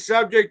currently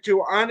subject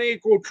to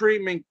unequal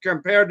treatment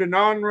compared to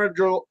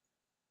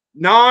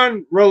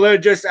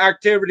non-religious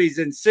activities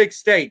in 6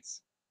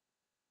 states.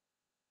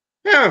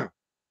 Yeah,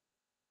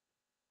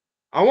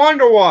 I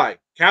wonder why.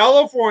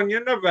 California,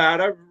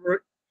 Nevada,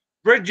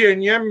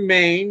 Virginia,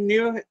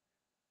 Maine,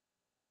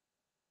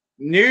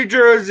 New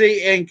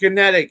Jersey, and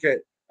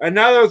Connecticut.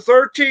 Another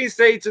 13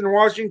 states in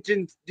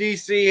Washington,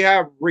 D.C.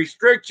 have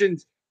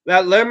restrictions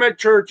that limit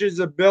churches'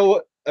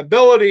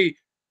 ability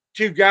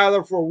to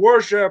gather for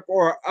worship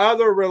or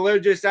other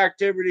religious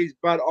activities,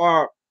 but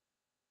are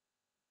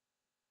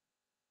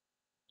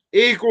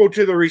equal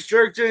to the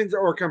restrictions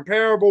or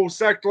comparable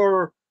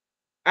secular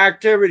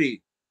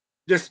activity,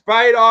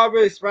 despite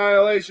obvious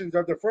violations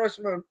of the First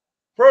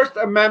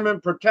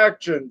Amendment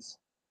protections.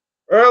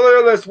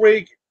 Earlier this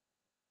week,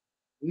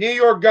 New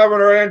York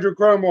Governor Andrew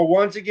Cuomo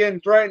once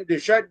again threatened to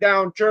shut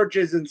down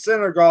churches and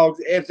synagogues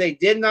if they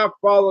did not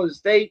follow the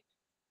state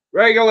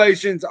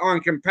regulations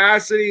on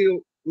capacity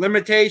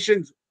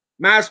limitations,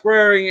 mask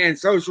wearing, and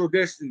social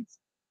distance.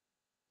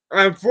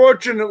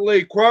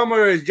 Unfortunately,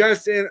 Cuomo is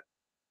just in.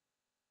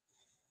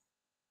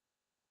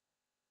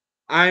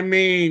 I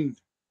mean,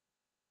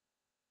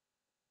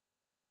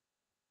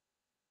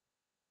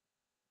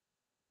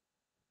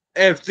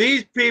 if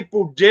these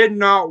people did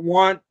not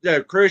want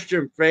the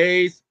Christian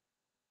faith,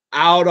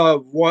 out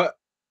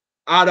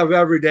of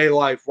everyday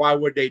life. Why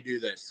would they do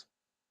this?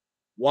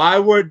 Why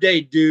would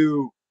they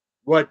do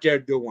what they're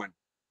doing?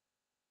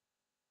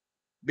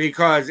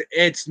 Because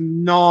it's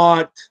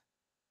not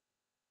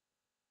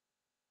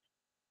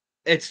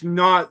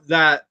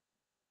that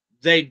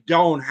they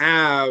don't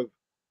have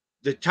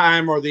the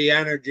time or the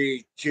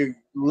energy to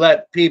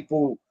let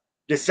people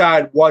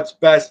decide what's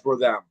best for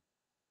them.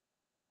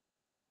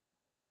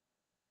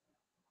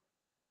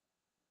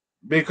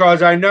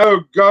 Because I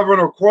know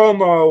Governor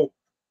Cuomo,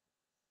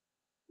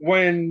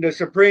 when the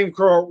Supreme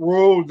Court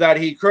ruled that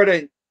he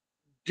couldn't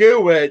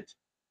do it,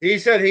 he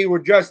said he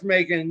would just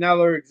make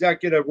another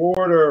executive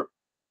order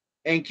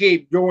and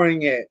keep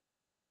doing it.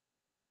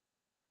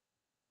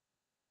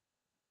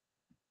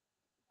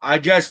 I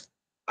just,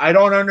 I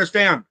don't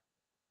understand.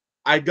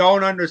 I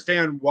don't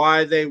understand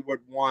why they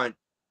would want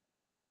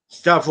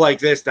stuff like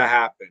this to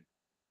happen.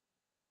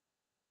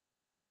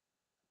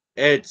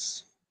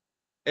 It's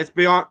it's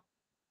beyond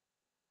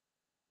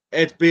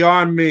it's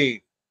beyond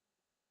me,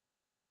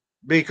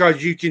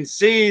 because you can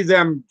see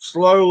them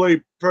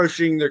slowly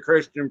pushing the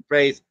Christian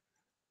faith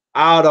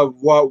out of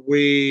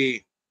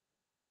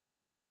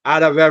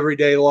out of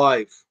everyday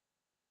life,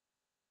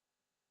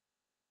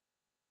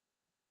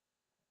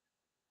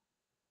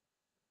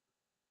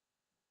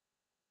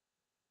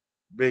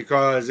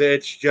 because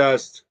it's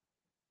just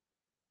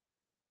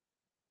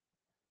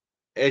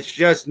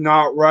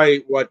not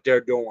right what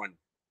they're doing.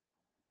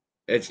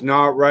 It's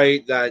not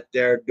right that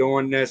they're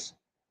doing this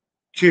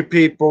to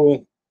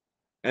people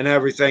and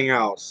everything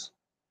else,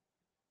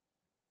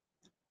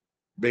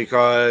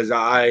 because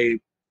I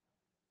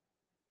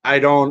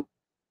don't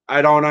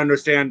I don't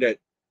understand it.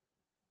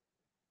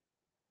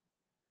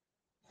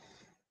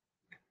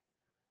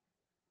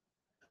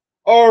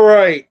 All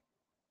right.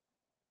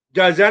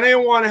 Does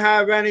anyone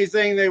have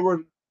anything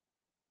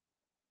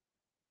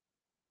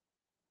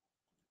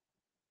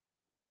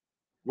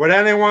would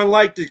anyone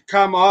like to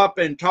come up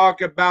and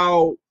talk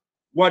about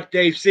what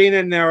they've seen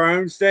in their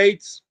own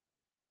states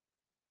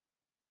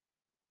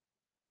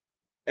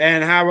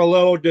and have a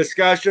little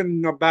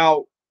discussion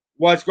about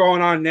what's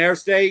going on in their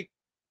state?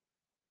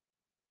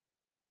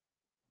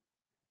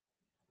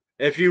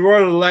 If you were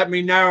to let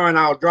me know, and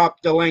I'll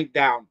drop the link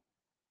down.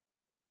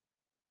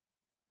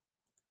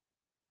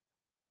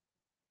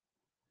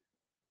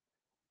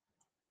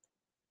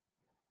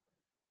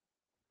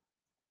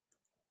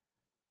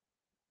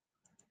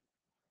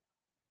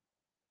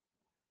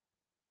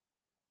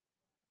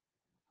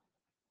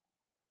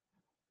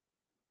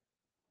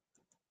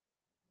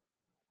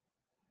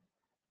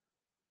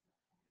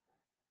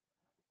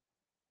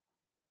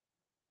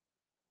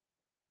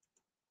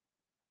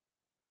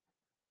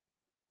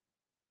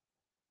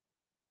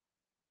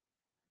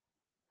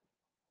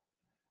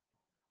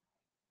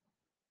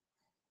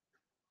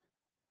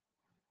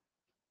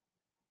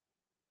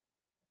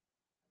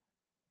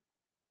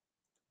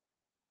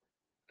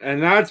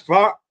 And that's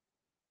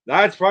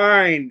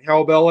fine,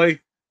 Hillbilly,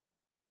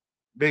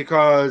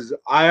 because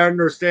I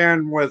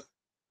understand with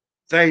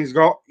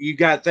you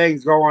got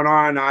things going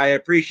on. I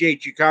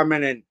appreciate you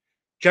coming and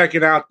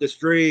checking out the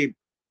stream.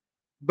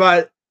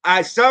 But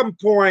at some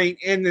point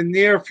in the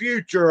near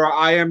future,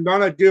 I am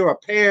going to do a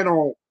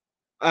panel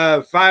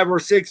of 5 or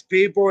 6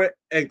 people,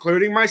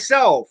 including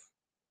myself,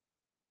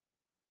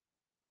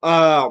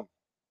 uh,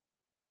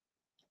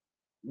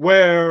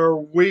 where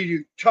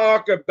we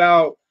talk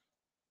about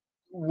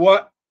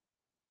what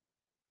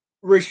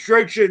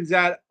restrictions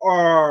that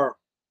are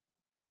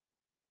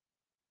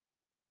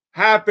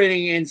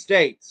happening in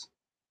states.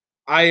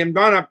 I am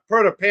going to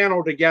put a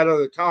panel together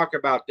to talk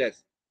about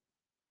this.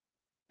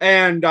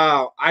 And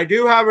I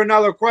do have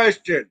another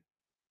question.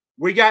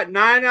 We got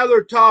 9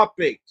 other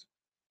topics.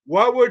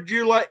 What would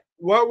you like?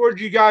 What would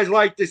you guys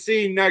like to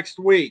see next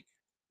week?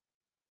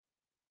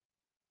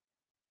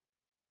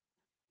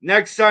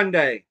 Next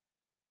Sunday?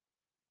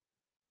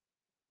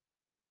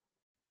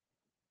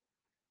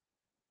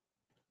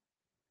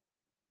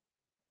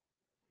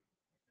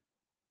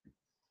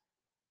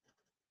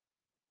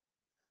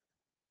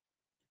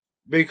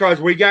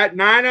 Because we got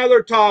 9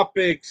 other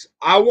topics.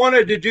 I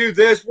wanted to do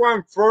this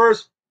one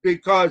first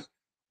because,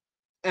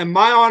 in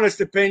my honest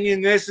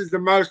opinion, this is the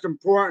most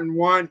important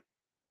one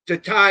to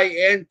tie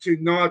into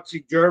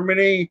Nazi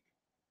Germany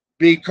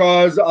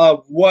because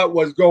of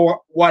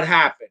what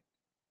happened.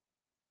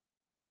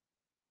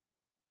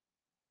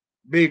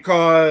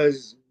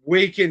 Because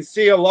we can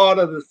see a lot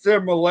of the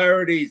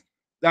similarities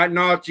that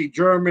Nazi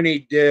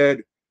Germany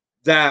did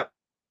that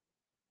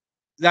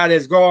that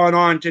is going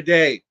on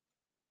today.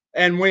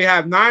 And we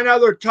have 9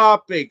 other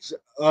topics.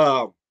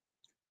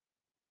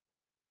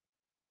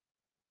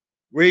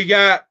 We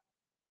got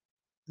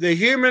the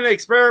human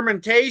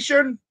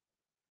experimentation,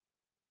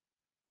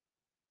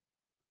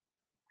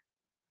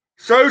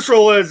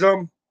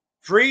 socialism,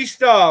 free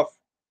stuff,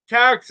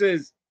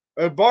 taxes,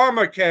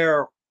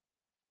 Obamacare,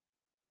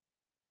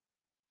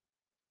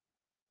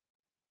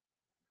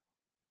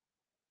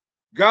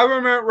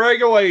 government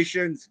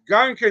regulations,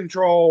 gun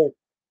control,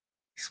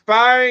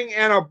 spying,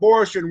 and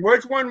abortion.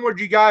 Which one would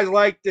you guys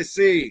like to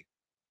see?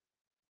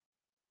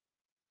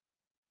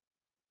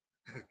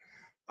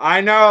 I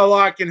know a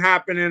lot can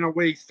happen in a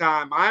week's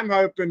time. I'm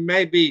hoping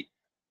maybe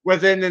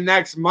within the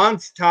next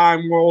month's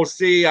time we'll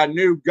see a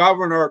new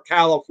governor of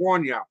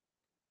California.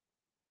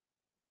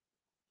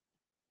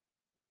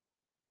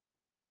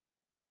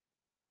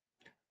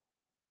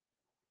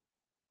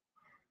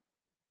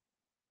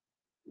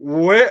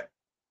 What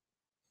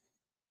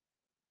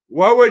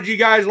would you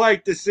guys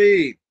like to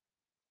see?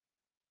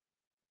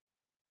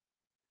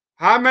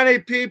 How many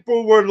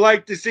people would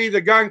like to see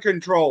the gun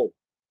control?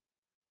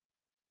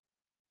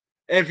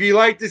 If you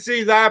like to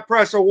see that,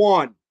 press a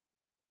 1.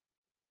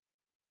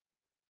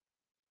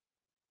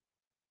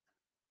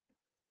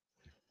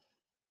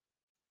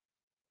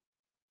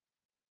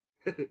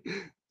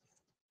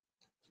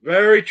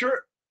 Very true.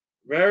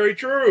 Very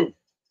true.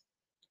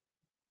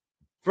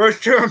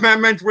 First two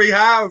amendments we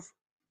have.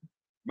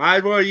 Might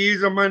as well use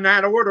them in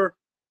that order.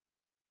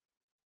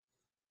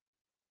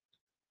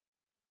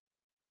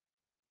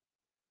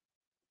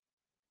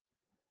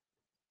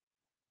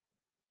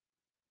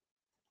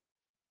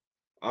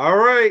 All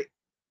right.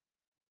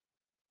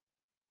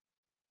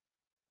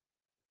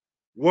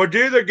 We'll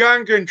do the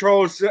gun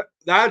control.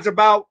 That's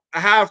about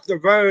half the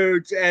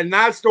votes, and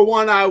that's the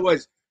one I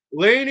was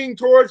leaning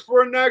towards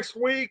for next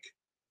week.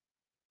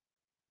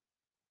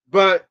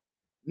 But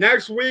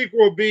next week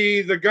will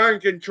be the gun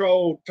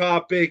control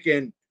topic.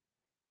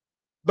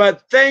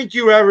 But thank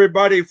you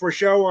everybody for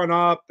showing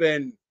up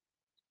and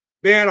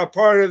being a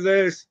part of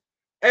this.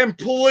 And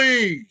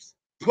please,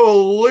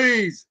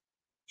 please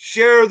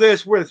share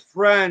this with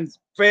friends,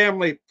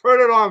 family, put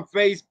it on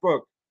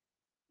Facebook,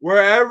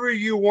 wherever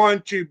you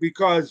want to,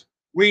 because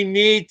we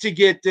need to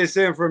get this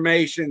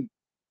information.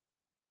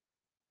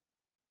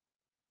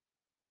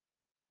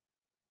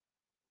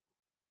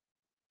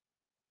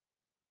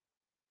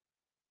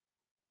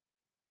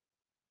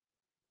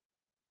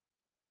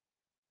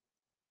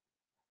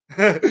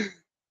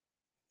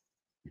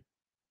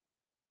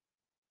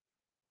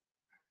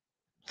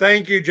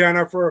 Thank you,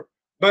 Jennifer.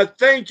 But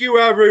thank you,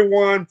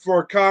 everyone,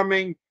 for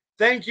coming.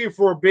 Thank you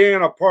for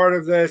being a part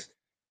of this.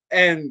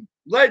 And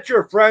let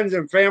your friends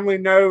and family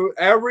know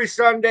every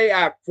Sunday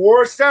at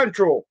 4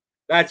 Central.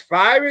 That's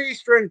 5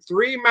 Eastern,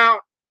 3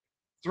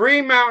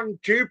 Mountain,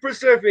 2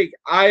 Pacific.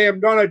 I am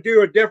going to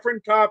do a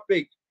different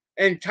topic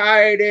and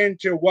tie it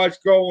into what's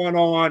going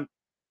on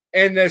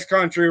in this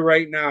country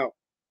right now.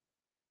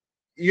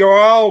 You're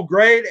all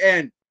great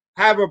and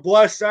have a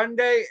blessed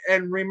Sunday.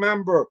 And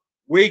remember,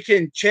 we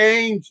can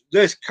change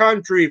this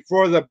country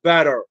for the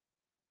better.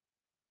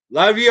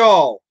 Love you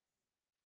all.